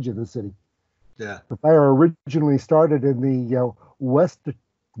northern edge of the city. Yeah. The fire originally started in the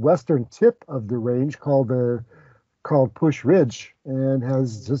western tip of the range called Push Ridge, and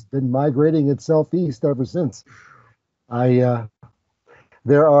has just been migrating itself east ever since. There's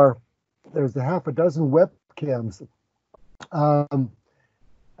a half a dozen webcams.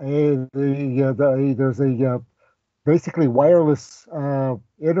 There's a basically wireless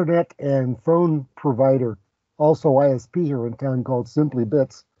internet and phone provider, also ISP here in town, called Simply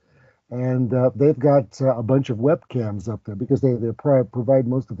Bits, and they've got a bunch of webcams up there because they provide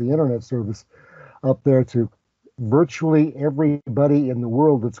most of the internet service up there to virtually everybody in the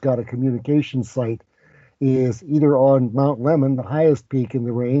world that's got a communication site is either on Mount Lemmon, the highest peak in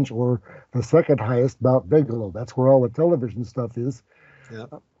the range, or the second highest, Mount Bigelow. That's where all the television stuff is. Yeah.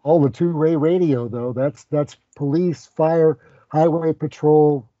 All the two-way radio, though, that's police, fire, highway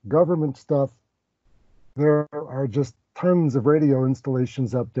patrol, government stuff. There are just tons of radio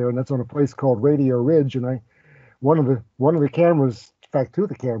installations up there, and that's on a place called Radio Ridge. And one of the cameras, in fact, 2 of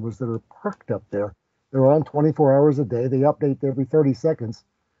the cameras that are parked up there, they're on 24 hours a day. They update every 30 seconds.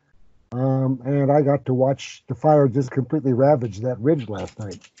 And I got to watch the fire just completely ravage that ridge last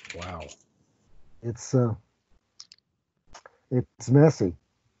night. Wow. It's messy.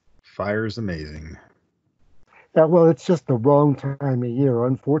 Fire's amazing. Yeah, well, it's just the wrong time of year.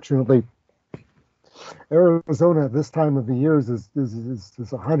 Unfortunately, Arizona at this time of the year is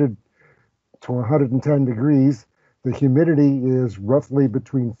 100 to 110 degrees. The humidity is roughly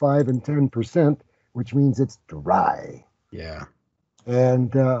between 5 and 10%, which means it's dry. Yeah.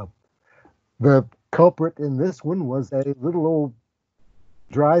 And the culprit in this one was a little old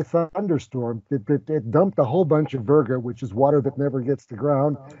dry thunderstorm. It dumped a whole bunch of virga, which is water that never gets to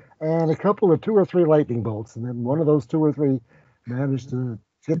ground, and a couple of 2 or 3 lightning bolts. And then one of those 2 or 3 managed to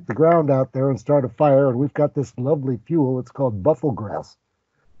hit the ground out there and start a fire. And we've got this lovely fuel. It's called buffalo grass.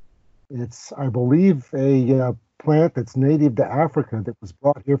 It's, I believe, a plant that's native to Africa that was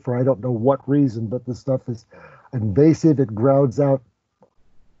brought here for I don't know what reason, but the stuff is invasive. It grounds out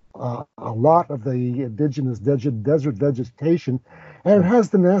a lot of the indigenous desert vegetation, and it has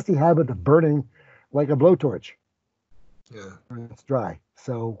the nasty habit of burning like a blowtorch. Yeah. It's dry.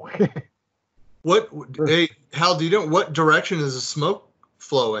 So What? Hey, Hal, do you know what direction is the smoke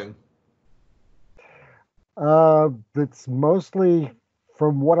flowing? it's mostly,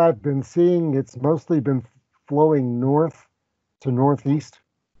 from what I've been seeing, it's mostly been flowing north to northeast.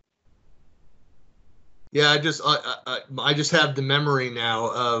 Yeah, I just have the memory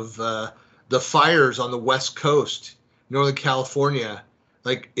now of the fires on the West Coast, Northern California.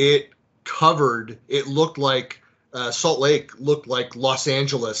 Like it looked like Salt Lake looked like Los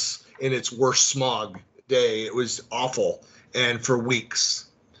Angeles in its worst smog day. It was awful, and for weeks.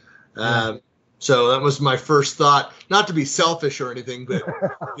 Yeah. So that was my first thought, not to be selfish or anything, but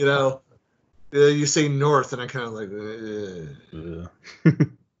you say north, and I kind of like.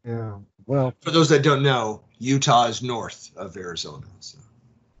 Yeah. Well, For those that don't know, Utah is north of Arizona. So.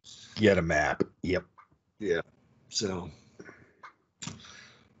 Get a map. Yep. Yeah. So.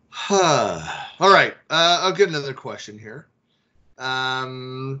 All right. I'll get another question here.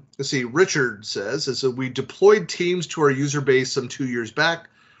 Let's see. Richard says, we deployed Teams to our user base some 2 years back,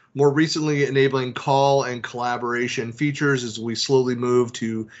 more recently enabling call and collaboration features as we slowly move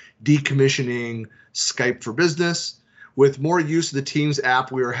to decommissioning Skype for Business. With more use of the Teams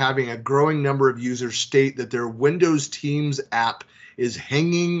app, we are having a growing number of users state that their Windows Teams app is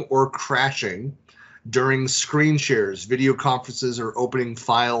hanging or crashing during screen shares, video conferences, or opening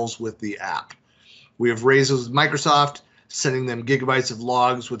files with the app. We have raised those with Microsoft, sending them gigabytes of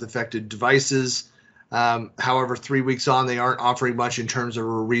logs with affected devices. However, 3 weeks on, they aren't offering much in terms of a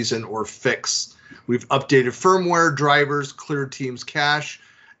reason or fix. We've updated firmware, drivers, cleared Teams cache,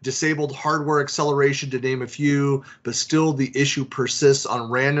 disabled hardware acceleration, to name a few, but still the issue persists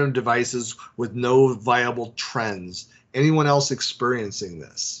on random devices with no viable trends. Anyone else experiencing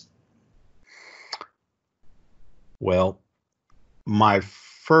this? Well, my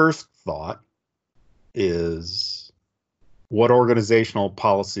first thought is, what organizational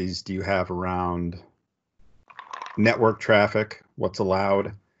policies do you have around network traffic? What's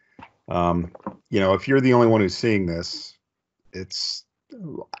allowed? If you're the only one who's seeing this is,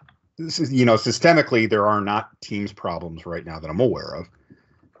 systemically, there are not Teams problems right now that I'm aware of.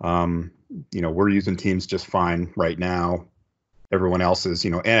 We're using Teams just fine right now. Everyone else is,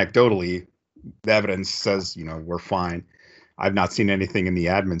 anecdotally, the evidence says, we're fine. I've not seen anything in the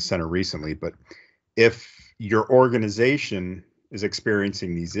admin center recently, but if your organization is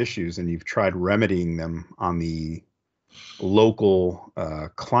experiencing these issues and you've tried remedying them on the local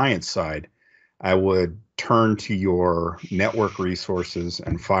client side, I would turn to your network resources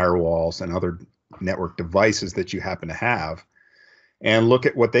and firewalls and other network devices that you happen to have and look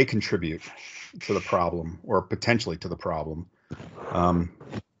at what they contribute to the problem, or potentially to the problem.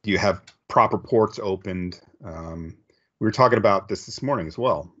 Do you have proper ports opened? We were talking about this morning as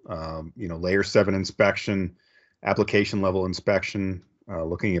well. Layer 7 inspection, application level inspection,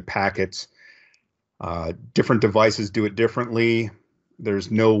 looking at packets. Different devices do it differently. There's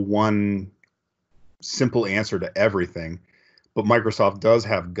no one simple answer to everything, but Microsoft does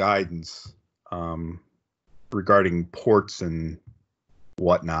have guidance regarding ports and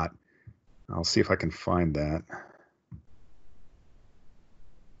whatnot. I'll see if I can find that.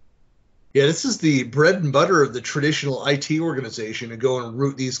 Yeah, this is the bread and butter of the traditional IT organization, to go and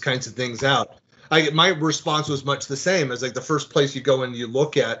root these kinds of things out. My response was much the same as, like, the first place you go and you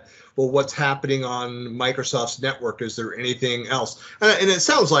look at, well, what's happening on Microsoft's network? Is there anything else? And it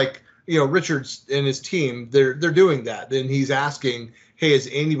sounds like, Richards and his team, they're doing that. Then he's asking, hey, has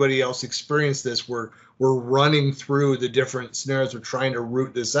anybody else experienced this? We're running through the different scenarios. We're trying to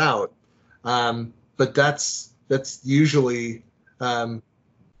root this out. But that's usually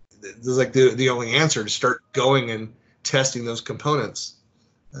like the only answer, to start going and testing those components.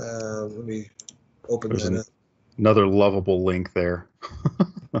 Let me open that up. Another lovable link there.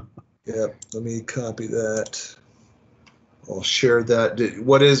 Yep. Let me copy that. I'll share that.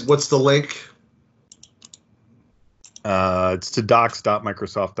 What's the link? It's to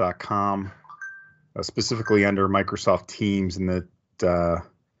docs.microsoft.com, specifically under Microsoft Teams, and that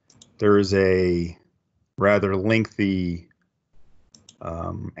there is a rather lengthy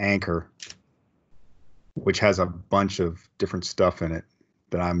anchor, which has a bunch of different stuff in it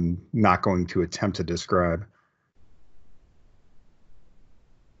that I'm not going to attempt to describe.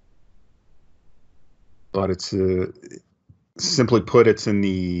 But it's simply put, it's in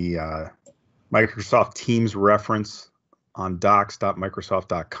the Microsoft Teams reference on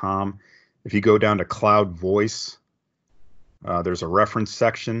docs.microsoft.com. If you go down to Cloud Voice, there's a reference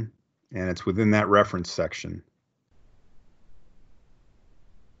section, and it's within that reference section.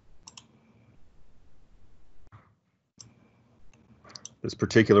 This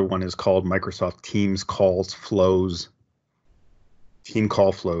particular one is called Microsoft Teams Calls Flows. Team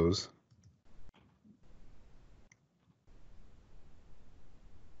Call Flows.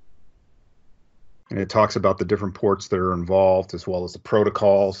 And it talks about the different ports that are involved, as well as the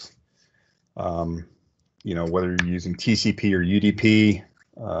protocols. Whether you're using TCP or UDP,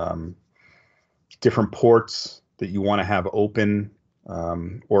 different ports that you want to have open,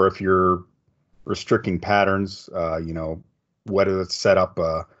 or if you're restricting patterns, whether it's set up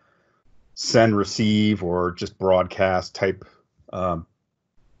a send, receive, or just broadcast type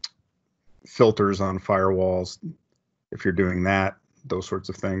filters on firewalls, if you're doing that, those sorts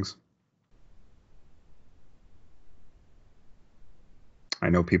of things. I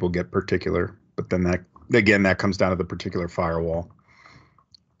know people get particular, but then that comes down to the particular firewall.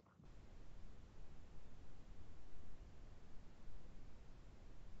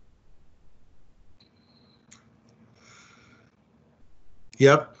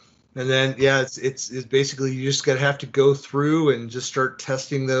 Yep. And then, yeah, it's basically you just have to go through and just start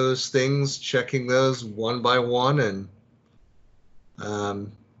testing those things, checking those one by one,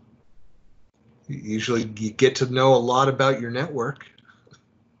 and usually you get to know a lot about your network.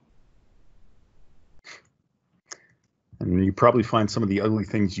 And you probably find some of the ugly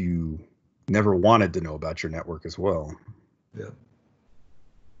things you never wanted to know about your network as well. Yeah.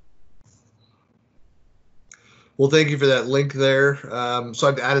 Well, thank you for that link there. So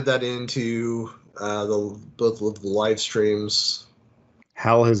I've added that into both of the live streams.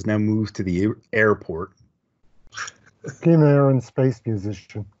 Hal has now moved to the airport. King Air and Space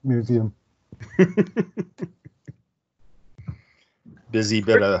Museum. Busy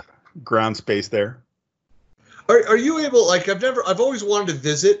bit of ground space there. Are you able, like, I've always wanted to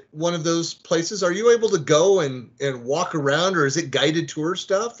visit one of those places. Are you able to go and walk around, or is it guided tour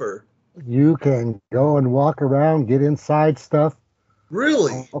stuff, or? You can go and walk around, get inside stuff.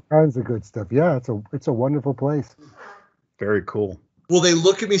 Really? All kinds of good stuff. Yeah, it's a wonderful place. Very cool. Will they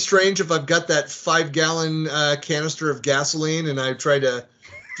look at me strange if I've got that 5-gallon canister of gasoline and I try to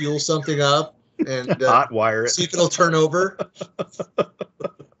fuel something up and hot wire it, see if it'll turn over?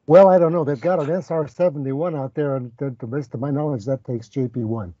 Well, I don't know. They've got an SR-71 out there, and to the best of my knowledge, that takes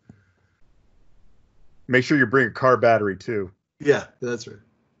JP1. Make sure you bring a car battery too. Yeah, that's right.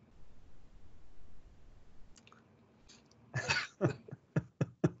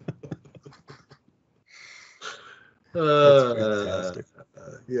 Fantastic.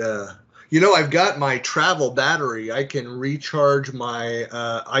 Yeah. I've got my travel battery. I can recharge my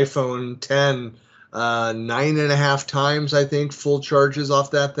iPhone 10 9.5 times, I think, full charges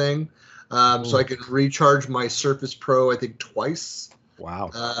off that thing. So I can recharge my Surface Pro, I think, twice. Wow.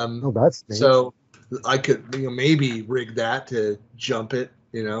 That's neat. So I could maybe rig that to jump it,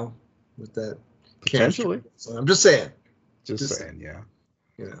 with that. Potentially. So I'm just saying. Just saying, yeah.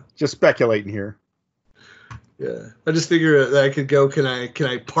 Yeah. Just speculating here. Yeah, I just figure that I could go. Can I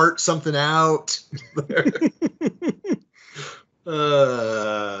part something out?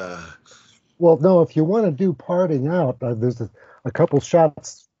 Well, no. If you want to do parting out, there's a couple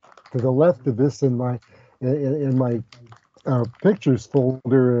shots to the left of this in my pictures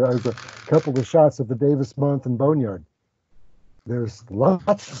folder. There's a couple of shots of the Davis Mountain Boneyard. There's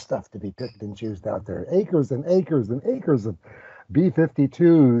lots of stuff to be picked and choosed out there. Acres and acres and acres of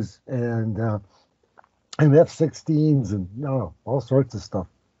B-52s and F-16s and all sorts of stuff.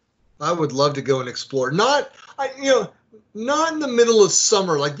 I would love to go and explore. Not in the middle of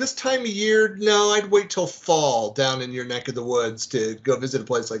summer, like this time of year. No, I'd wait till fall down in your neck of the woods to go visit a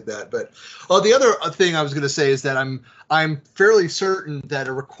place like that. But the other thing I was going to say is that I'm fairly certain that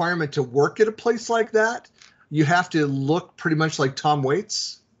a requirement to work at a place like that, you have to look pretty much like Tom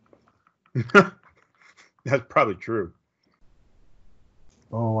Waits. That's probably true.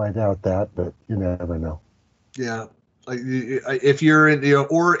 Oh, I doubt that, but you never know. Yeah, like if you're in,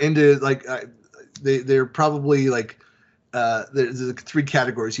 or into like, they're probably like, there's like 3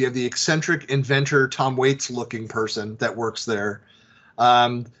 categories. You have the eccentric inventor, Tom Waits looking person that works there,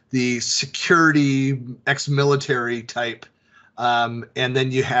 the security ex-military type, and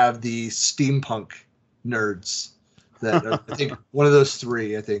then you have the steampunk nerds. That I think one of those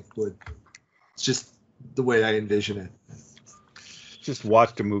 3, I think it's just the way I envision it. Just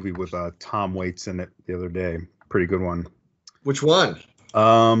watched a movie with Tom Waits in it the other day. Pretty good one. Which one?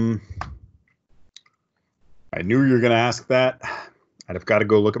 I knew you were going to ask that. I'd have got to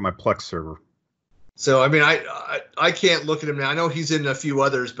go look at my Plex server. So, I mean, I can't look at him now. I know he's in a few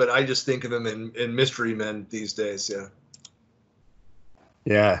others, but I just think of him in Mystery Men these days. Yeah.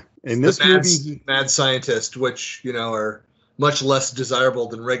 Yeah. In this movie, mad scientist, which, are much less desirable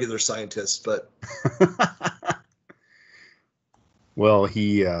than regular scientists, but. Well,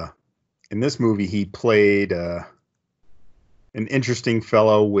 he in this movie he played an interesting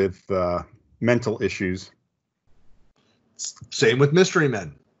fellow with mental issues. Same with Mystery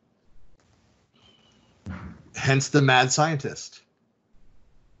Men. Hence the mad scientist.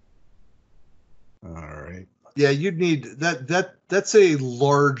 All right. Yeah, you'd need that's a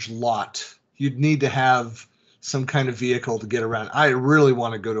large lot. You'd need to have some kind of vehicle to get around. I really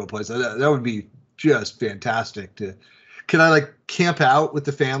want to go to a place that would be just fantastic. Can I like camp out with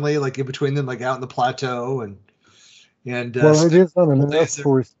the family, like in between them, like out in the plateau and well, it is on an Air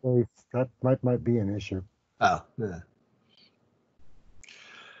Force base. That might be an issue. Oh, yeah.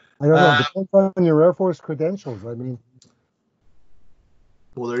 I don't know. Depends on your Air Force credentials. I mean,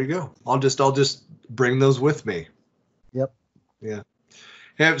 well, there you go. I'll just bring those with me. Yep. Yeah.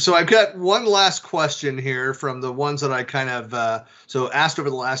 And so I've got one last question here from the ones that I kind of asked over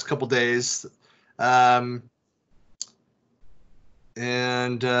the last couple days. And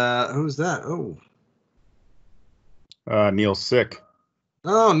who's that? Neil's sick.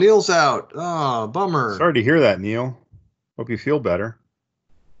 Oh, Neil's out. Oh, bummer. Sorry to hear that, Neil. Hope you feel better.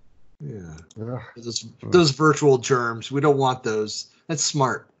 Yeah. Those virtual germs. We don't want those. That's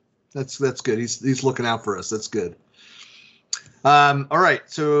smart. That's good. He's looking out for us. That's good. All right.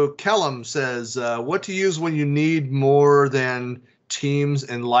 So Kellum says, what to use when you need more than Teams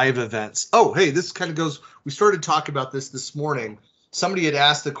and live events? Oh, hey, this kind of goes. We started talking about this morning. Somebody had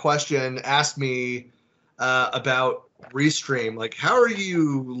asked me about Restream. Like, how are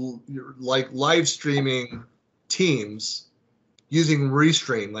you like live streaming Teams using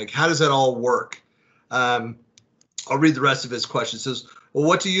Restream? Like, how does that all work? I'll read the rest of his question. It says, well,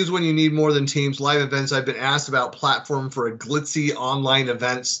 what to use when you need more than Teams live events? I've been asked about platform for a glitzy online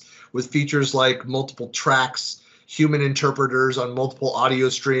events with features like multiple tracks, human interpreters on multiple audio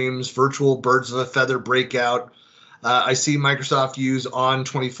streams, virtual birds of a feather breakout. I see Microsoft use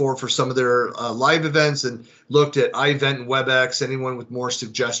On24 for some of their live events and looked at iVent and WebEx. Anyone with more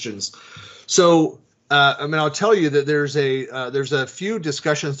suggestions? So, I'll tell you that there's a few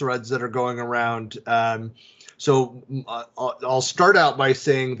discussion threads that are going around. So I'll start out by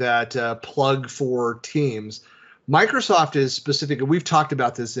saying that plug for Teams. Microsoft is specific, and we've talked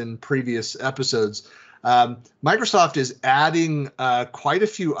about this in previous episodes. Microsoft is adding quite a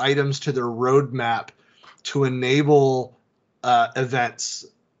few items to their roadmap to enable events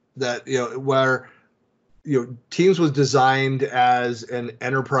that, where Teams was designed as an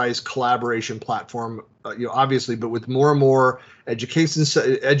enterprise collaboration platform, obviously, but with more and more education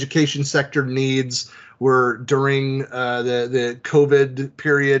sector needs. Were during the COVID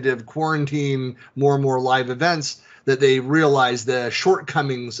period of quarantine, more and more live events, that they realized the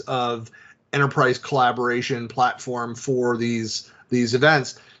shortcomings of enterprise collaboration platform for these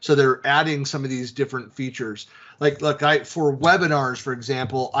events. So they're adding some of these different features. Like, for webinars, for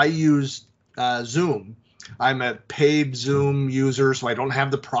example, I use Zoom. I'm a paid Zoom user, so I don't have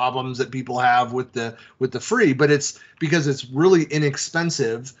the problems that people have with the free, but it's because it's really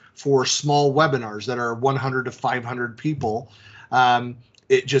inexpensive for small webinars that are 100 to 500 people.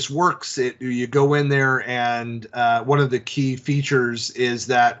 It just works. You go in there, and one of the key features is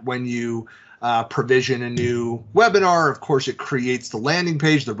that when you provision a new webinar, of course, it creates the landing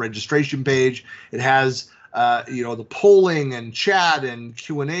page, the registration page. It has the polling and chat and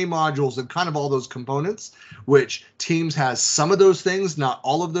Q&A modules and kind of all those components, which Teams has some of those things, not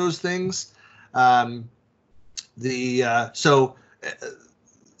all of those things.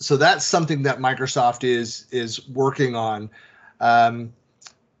 So that's something that Microsoft is working on.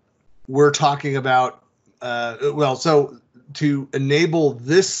 We're talking about, so to enable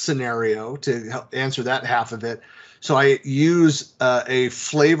this scenario, to help answer that half of it, so I use a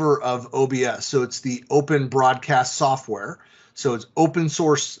flavor of OBS. So it's the Open Broadcast Software. So it's open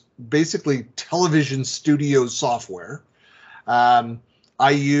source, basically television studio software. I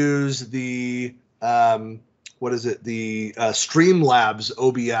use the Streamlabs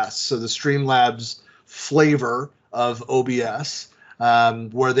OBS. So the Streamlabs flavor of OBS,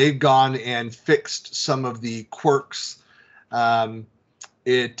 where they've gone and fixed some of the quirks. For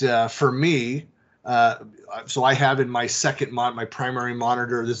me, so I have in my my primary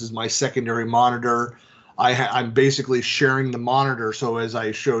monitor, this is my secondary monitor. I'm basically sharing the monitor. So as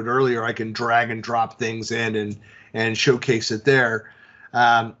I showed earlier, I can drag and drop things in and showcase it there.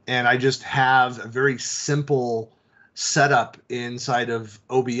 And I just have a very simple setup inside of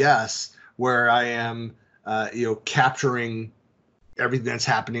OBS where I am, capturing everything that's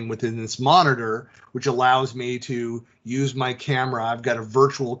happening within this monitor, which allows me to use my camera. I've got a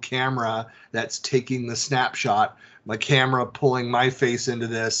virtual camera that's taking the snapshot, my camera pulling my face into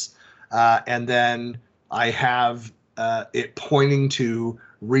this, and then I have it pointing to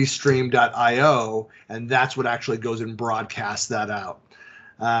restream.io, and that's what actually goes and broadcasts that out.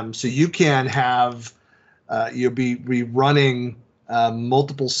 So you can have you'll be running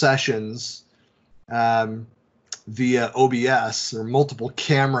multiple sessions via OBS, or multiple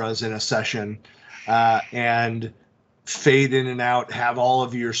cameras in a session, and fade in and out, have all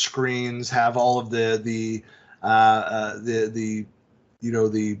of your screens, have all of the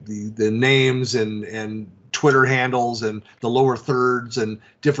names and Twitter handles and the lower thirds and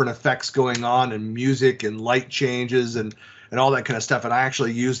different effects going on, and music and light changes and all that kind of stuff. And I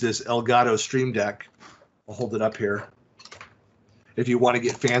actually use this Elgato Stream Deck. I'll hold it up here if you want to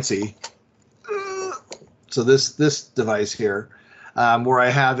get fancy. So this device here, where I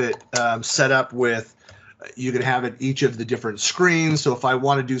have it set up with, you can have it each of the different screens. So if I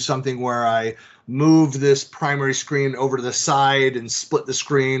want to do something where I move this primary screen over to the side and split the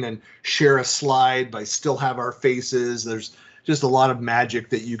screen and share a slide but still have our faces, there's just a lot of magic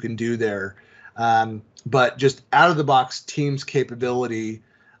that you can do there. But just out of the box Teams capability,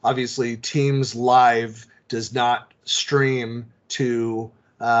 obviously Teams Live does not stream to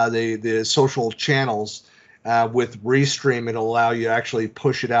the social channels. With Restream, it'll allow you to actually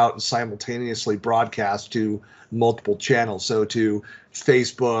push it out and simultaneously broadcast to multiple channels. So to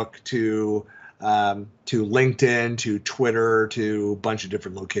Facebook, to LinkedIn, to Twitter, to a bunch of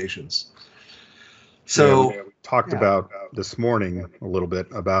different locations. So we talked about this morning a little bit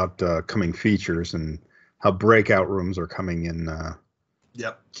about coming features and how breakout rooms are coming in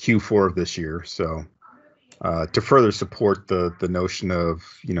Q4 of this year. So to further support the notion of,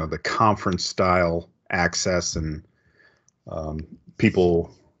 the conference style access and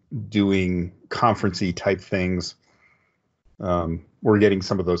people doing conferencey type things, we're getting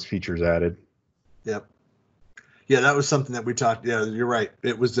some of those features added. Yep. Yeah, that was something that we talked. Yeah, you're right.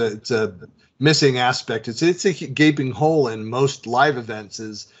 It's a missing aspect. It's a gaping hole in most live events.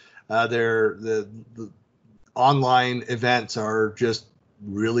 Is the online events are just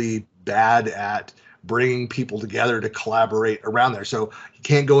really bad at bringing people together to collaborate around there. So you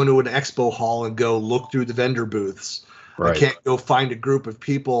can't go into an expo hall and go look through the vendor booths. Right. I can't go find a group of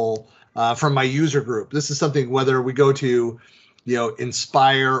people from my user group. This is something, whether we go to,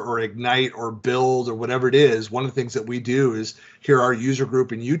 Inspire or Ignite or Build or whatever it is, one of the things that we do is here, our user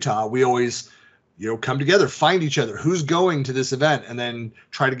group in Utah, we always, come together, find each other, who's going to this event, and then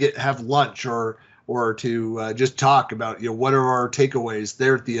try to have lunch or to just talk about, what are our takeaways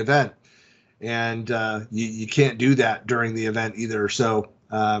there at the event. And you can't do that during the event either. So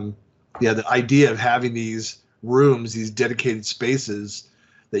the idea of having these rooms, these dedicated spaces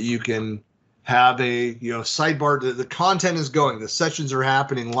that you can have a sidebar, the content is going, the sessions are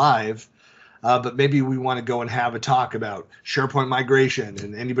happening live, but maybe we want to go and have a talk about SharePoint migration,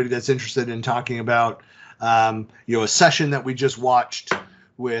 and anybody that's interested in talking about a session that we just watched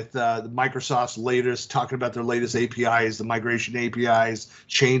with Microsoft's latest, talking about their latest APIs, the migration APIs,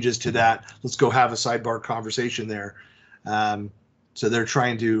 changes to that. Let's go have a sidebar conversation there. So they're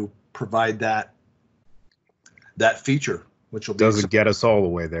trying to provide that feature, which will doesn't get us all the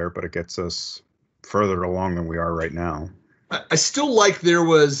way there, but it gets us further along than we are right now. I still like there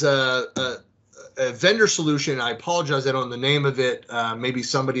was a vendor solution. I apologize, I don't know the name of it. Maybe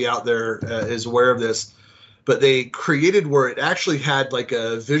somebody out there is aware of this. But they created where it actually had like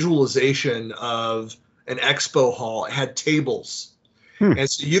a visualization of an expo hall. It had tables. And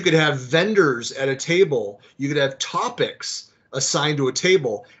so you could have vendors at a table. You could have topics assigned to a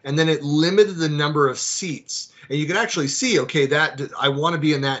table. And then it limited the number of seats. And you can actually see, okay, that I want to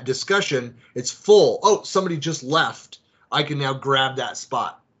be in that discussion. It's full. Oh, somebody just left. I can now grab that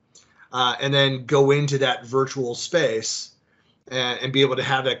spot and then go into that virtual space. And be able to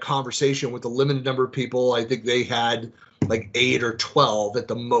have that conversation with a limited number of people. I think they had like 8 or 12 at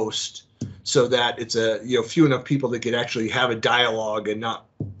the most, so that it's a few enough people that could actually have a dialogue and not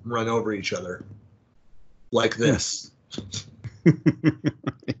run over each other like this.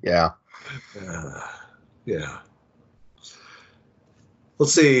 Yeah. Yeah.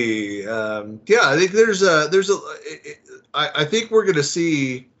 Let's see. I think I think we're going to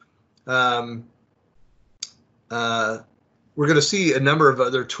see. We're going to see a number of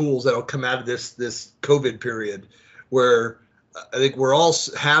other tools that will come out of this COVID period, where I think we're all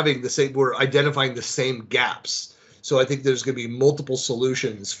we're identifying the same gaps. So I think there's going to be multiple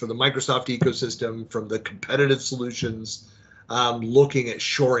solutions for the Microsoft ecosystem, from the competitive solutions, looking at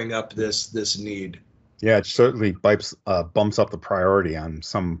shoring up this need. Yeah, it certainly bumps up the priority on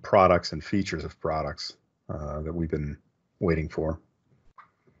some products and features of products that we've been waiting for.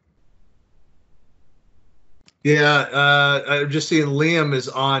 Yeah, I'm just seeing Liam is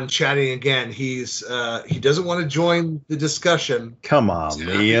on chatting again. He doesn't want to join the discussion. Come on, He's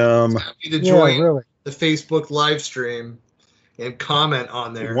Liam. happy to Yeah, join really. the Facebook live stream and comment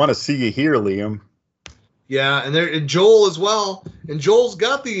on there. Want to see you here, Liam. Yeah, and Joel as well. And Joel's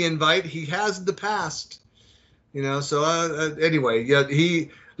got the invite. He has in the past. So anyway, yeah,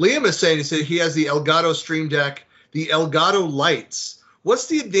 Liam is saying he has the Elgato Stream Deck, the Elgato lights. What's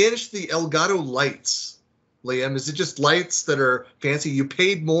the advantage to the Elgato lights, Liam? Is it just lights that are fancy? You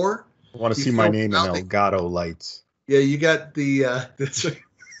paid more? I want to see my name in Elgato lights. Yeah, you got the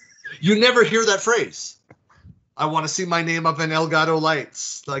you never hear that phrase. I want to see my name up in Elgato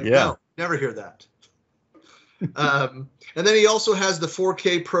lights. No, never hear that. And then he also has the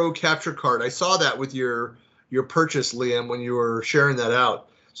 4K Pro capture card. I saw that with your purchase, Liam, when you were sharing that out.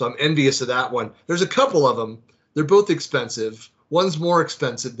 So I'm envious of that one. There's a couple of them. They're both expensive. One's more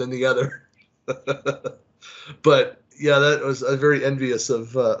expensive than the other. But yeah, that was very envious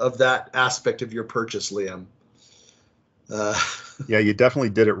of that aspect of your purchase, Liam. Yeah, you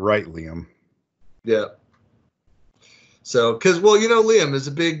definitely did it right, Liam. Yeah. So, because Liam is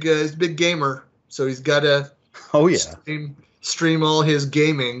a big gamer, so he's got to stream all his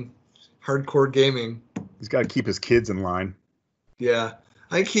gaming, hardcore gaming. He's got to keep his kids in line. Yeah,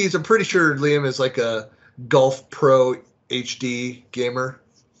 I'm pretty sure Liam is like a Golf Pro HD gamer.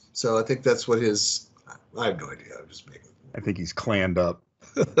 So I think that's what I have no idea. I'm just making. I think he's clanned up.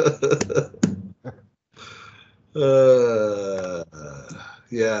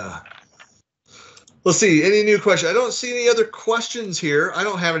 Yeah. Let's see. Any new questions? I don't see any other questions here. I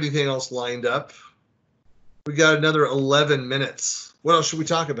don't have anything else lined up. We got another 11 minutes. What else should we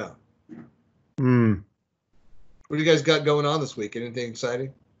talk about? What do you guys got going on this week? Anything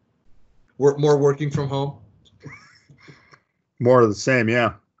exciting? More working from home? More of the same,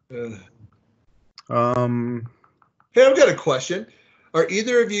 yeah. Hey, I've got a question. Are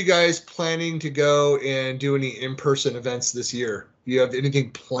either of you guys planning to go and do any in-person events this year? Do you have anything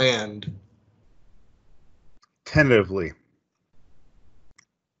planned? Tentatively.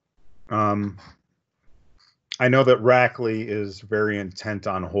 I know that Rackley is very intent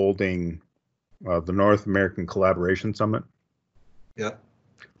on holding the North American Collaboration Summit. Yeah.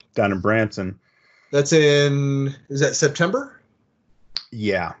 Down in Branson. Is that September?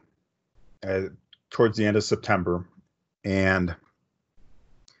 Yeah. Towards the end of September. And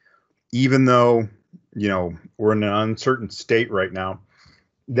even though, we're in an uncertain state right now,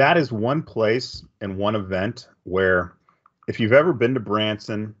 that is one place and one event where if you've ever been to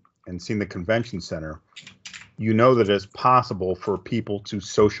Branson and seen the convention center, you know that it's possible for people to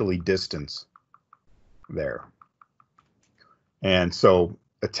socially distance there. And so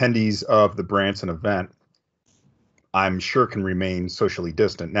attendees of the Branson event, I'm sure, can remain socially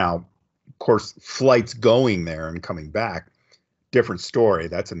distant. Now, of course, flights going there and coming back, different story.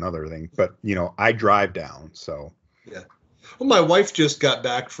 That's another thing. But, I drive down, so. Yeah. Well, my wife just got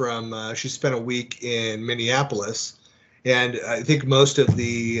back from, she spent a week in Minneapolis. And I think most of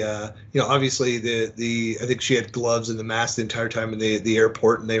the, obviously I think she had gloves and the mask the entire time in the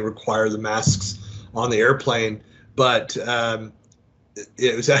airport, and they require the masks on the airplane. But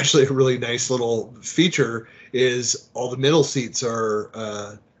it was actually a really nice little feature is all the middle seats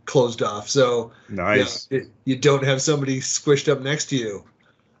are closed off. So nice. You don't have somebody squished up next to you.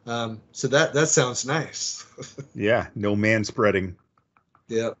 So that sounds nice. Yeah, no man spreading.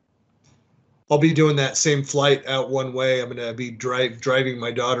 Yeah. I'll be doing that same flight out one way. I'm going to be driving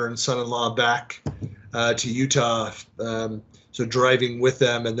my daughter and son-in-law back to Utah. So driving with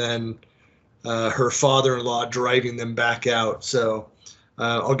them, and then her father-in-law driving them back out. So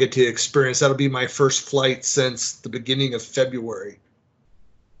I'll get to experience. That'll be my first flight since the beginning of February.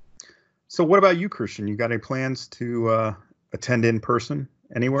 So what about you, Christian? You got any plans to attend in person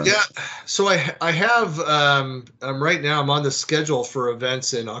anywhere? Yeah. So I have, right now I'm on the schedule for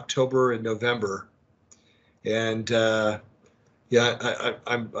events in October and November. And I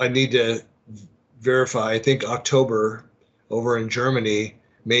need to verify. I think October over in Germany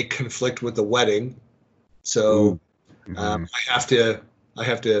may conflict with the wedding. So I have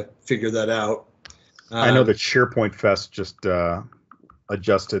to figure that out. I know that SharePoint Fest just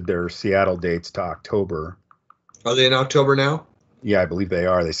adjusted their Seattle dates to October. Are they in October now? Yeah, I believe they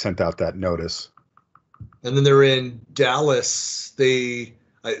are. They sent out that notice. And then they're in Dallas. It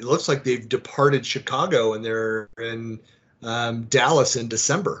looks like they've departed Chicago, and they're in Dallas in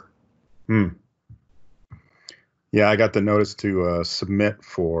December. Yeah, I got the notice to submit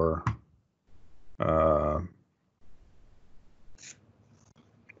for the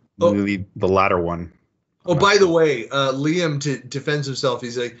latter one. Oh, by the way, Liam defends himself.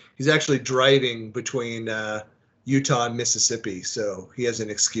 He's actually driving between Utah and Mississippi, so he has an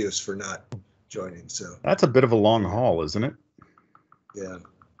excuse for not joining. So that's a bit of a long haul, isn't it? Yeah.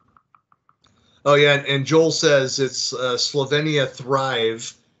 Oh yeah, and Joel says it's Slovenia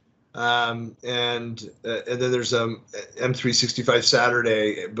Thrive, and then there's M365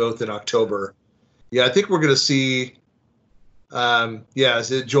 Saturday, both in October. Yeah, I think we're going to see.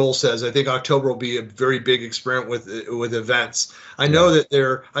 As Joel says, I think October will be a very big experiment with events. I know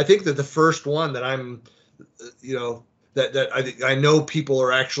that I think that the first one that I'm, that I know people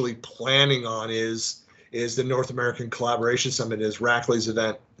are actually planning on is the North American Collaboration Summit, is Rackley's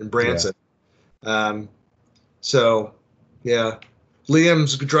event in Branson. Yeah.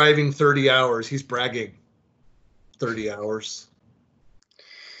 Liam's driving 30 hours. He's bragging. 30 hours.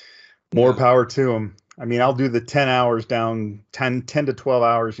 More power to him. I mean, I'll do the 10 hours down, 10 to 12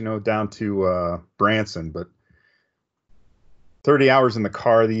 hours, down to Branson, but 30 hours in the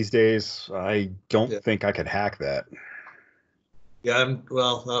car these days, I don't think I could hack that. Yeah, I'm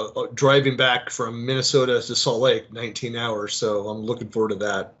driving back from Minnesota to Salt Lake, 19 hours, so I'm looking forward to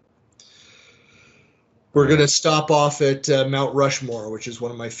that. We're going to stop off at Mount Rushmore, which is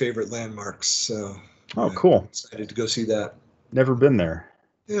one of my favorite landmarks. So, cool. I'm excited to go see that. Never been there.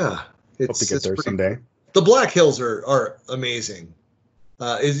 Yeah. Hope to get there someday. The Black Hills are amazing.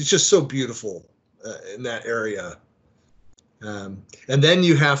 It's just so beautiful in that area. And then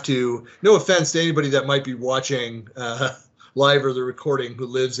you have to, no offense to anybody that might be watching live or the recording who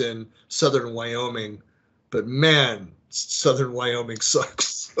lives in southern Wyoming, but man, southern Wyoming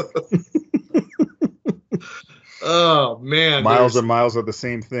sucks. Oh man, miles and miles of the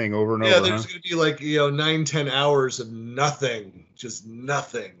same thing over and over. Yeah, there's going to be like 9-10 hours of nothing, just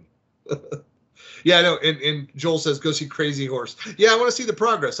nothing. Yeah, I know. And Joel says go see Crazy Horse. Yeah, I want to see the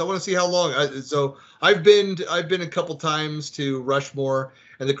progress. I want to see how long. So I've been a couple times to Rushmore,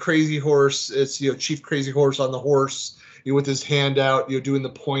 and the Crazy Horse. It's Chief Crazy Horse on the horse, with his hand out, doing the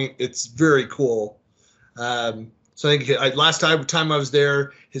point. It's very cool. So I think last time I was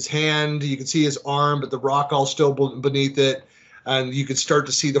there, his hand, you could see his arm, but the rock all still beneath it, and you could start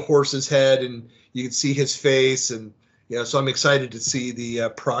to see the horse's head, and you could see his face, and so I'm excited to see the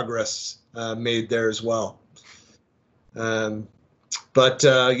progress made there as well. And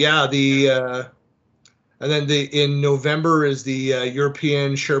then in November is the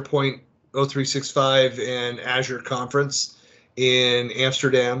European SharePoint 0365 and Azure conference in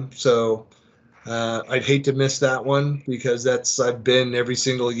Amsterdam. So I'd hate to miss that one, because I've been every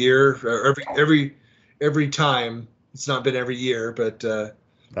single year, or every time. It's not been every year, but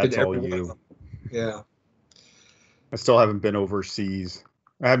that's all you. Yeah. I still haven't been overseas.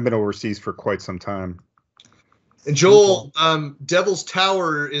 I haven't been overseas for quite some time. And Joel, Devil's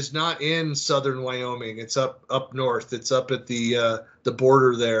Tower is not in southern Wyoming. It's up north. It's up at the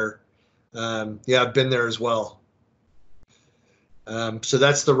border there. I've been there as well. So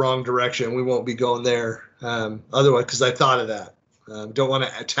that's the wrong direction. We won't be going there. Otherwise, because I thought of that. Don't want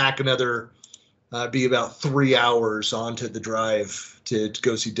to attack be about 3 hours onto the drive to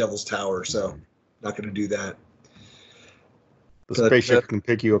go see Devil's Tower. So not going to do that. The spaceship can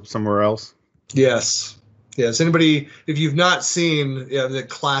pick you up somewhere else. Yes. Anybody, if you've not seen the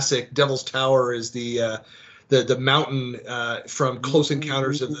classic Devil's Tower, is the mountain from Close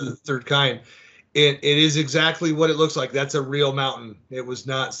Encounters of the Third Kind. It is exactly what it looks like. That's a real mountain. It was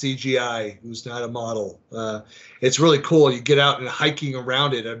not CGI. It was not a model. It's really cool. You get out and hiking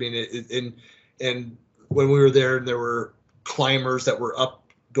around it. I mean, and when we were there, there were climbers that were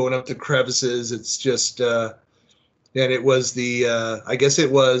going up the crevices. It's just, and it was I guess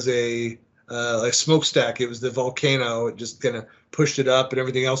it was a smokestack. It was the volcano. It just kind of pushed it up, and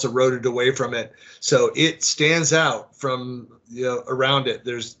everything else eroded away from it. So it stands out from around it.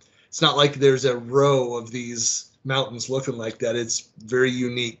 It's not like there's a row of these mountains looking like that. It's very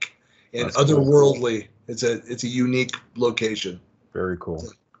unique and otherworldly. Cool. It's a unique location. Very cool.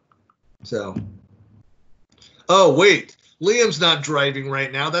 So. Oh wait, Liam's not driving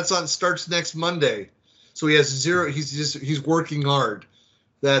right now. Starts next Monday. So he has zero. He's working hard.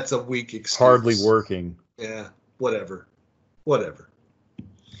 That's a weak excuse. Hardly working. Yeah. Whatever.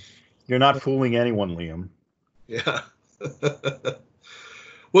 You're not fooling anyone, Liam. Yeah.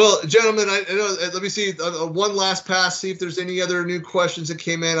 Well, gentlemen, I know. Let me see one last pass. See if there's any other new questions that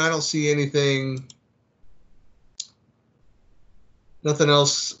came in. I don't see anything. Nothing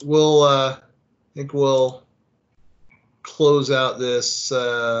else. I think we'll close out this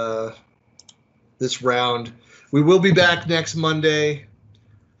round. We will be back next Monday.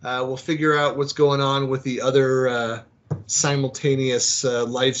 We'll figure out what's going on with the other simultaneous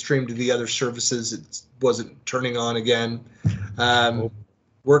live stream to the other services. It wasn't turning on again.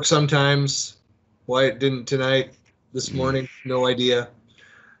 Work sometimes. Why it didn't tonight, this morning, no idea.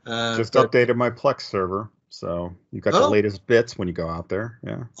 Just updated my Plex server, so you got the latest bits when you go out there.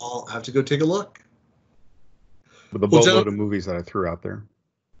 Yeah, I'll have to go take a look. With the boatload of movies that I threw out there.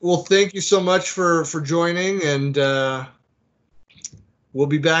 Well, thank you so much for joining, and we'll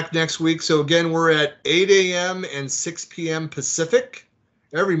be back next week. So again, we're at 8 a.m. and 6 p.m. Pacific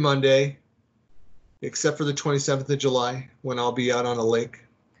every Monday, except for the 27th of July when I'll be out on a lake.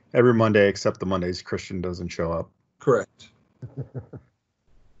 Every Monday except the Mondays Christian doesn't show up. Correct.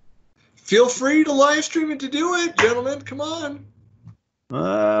 Feel free to live stream it to do it, gentlemen. Come on.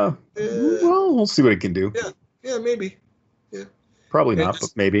 Well, we'll see what it can do. Yeah, maybe. Yeah. Probably not,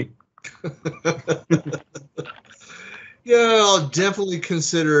 but maybe. Yeah, I'll definitely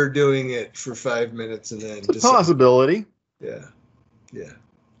consider doing it for 5 minutes and then. It's a possibility. Yeah.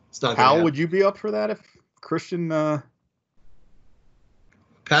 It's not. How would you be up for that if Christian?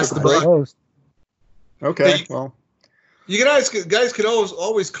 Pass the buck. Okay, well. You guys can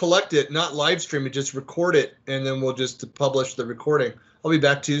always collect it, not live stream it, just record it, and then we'll just publish the recording. I'll be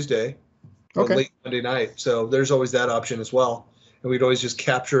back Tuesday, late Monday night. So there's always that option as well, and we'd always just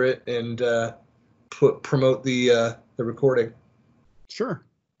capture it and promote the recording. Sure.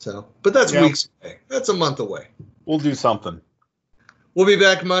 So, but that's weeks away. That's a month away. We'll do something. We'll be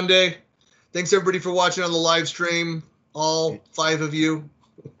back Monday. Thanks everybody for watching on the live stream. All 5 of you.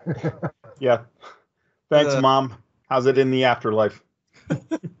 Yeah. Thanks, Mom. How's it in the afterlife?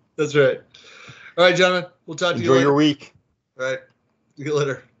 That's right. All right, gentlemen. We'll talk to you later. Enjoy your week. All right. See you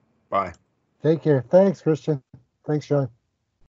later. Bye. Take care. Thanks, Christian. Thanks, John.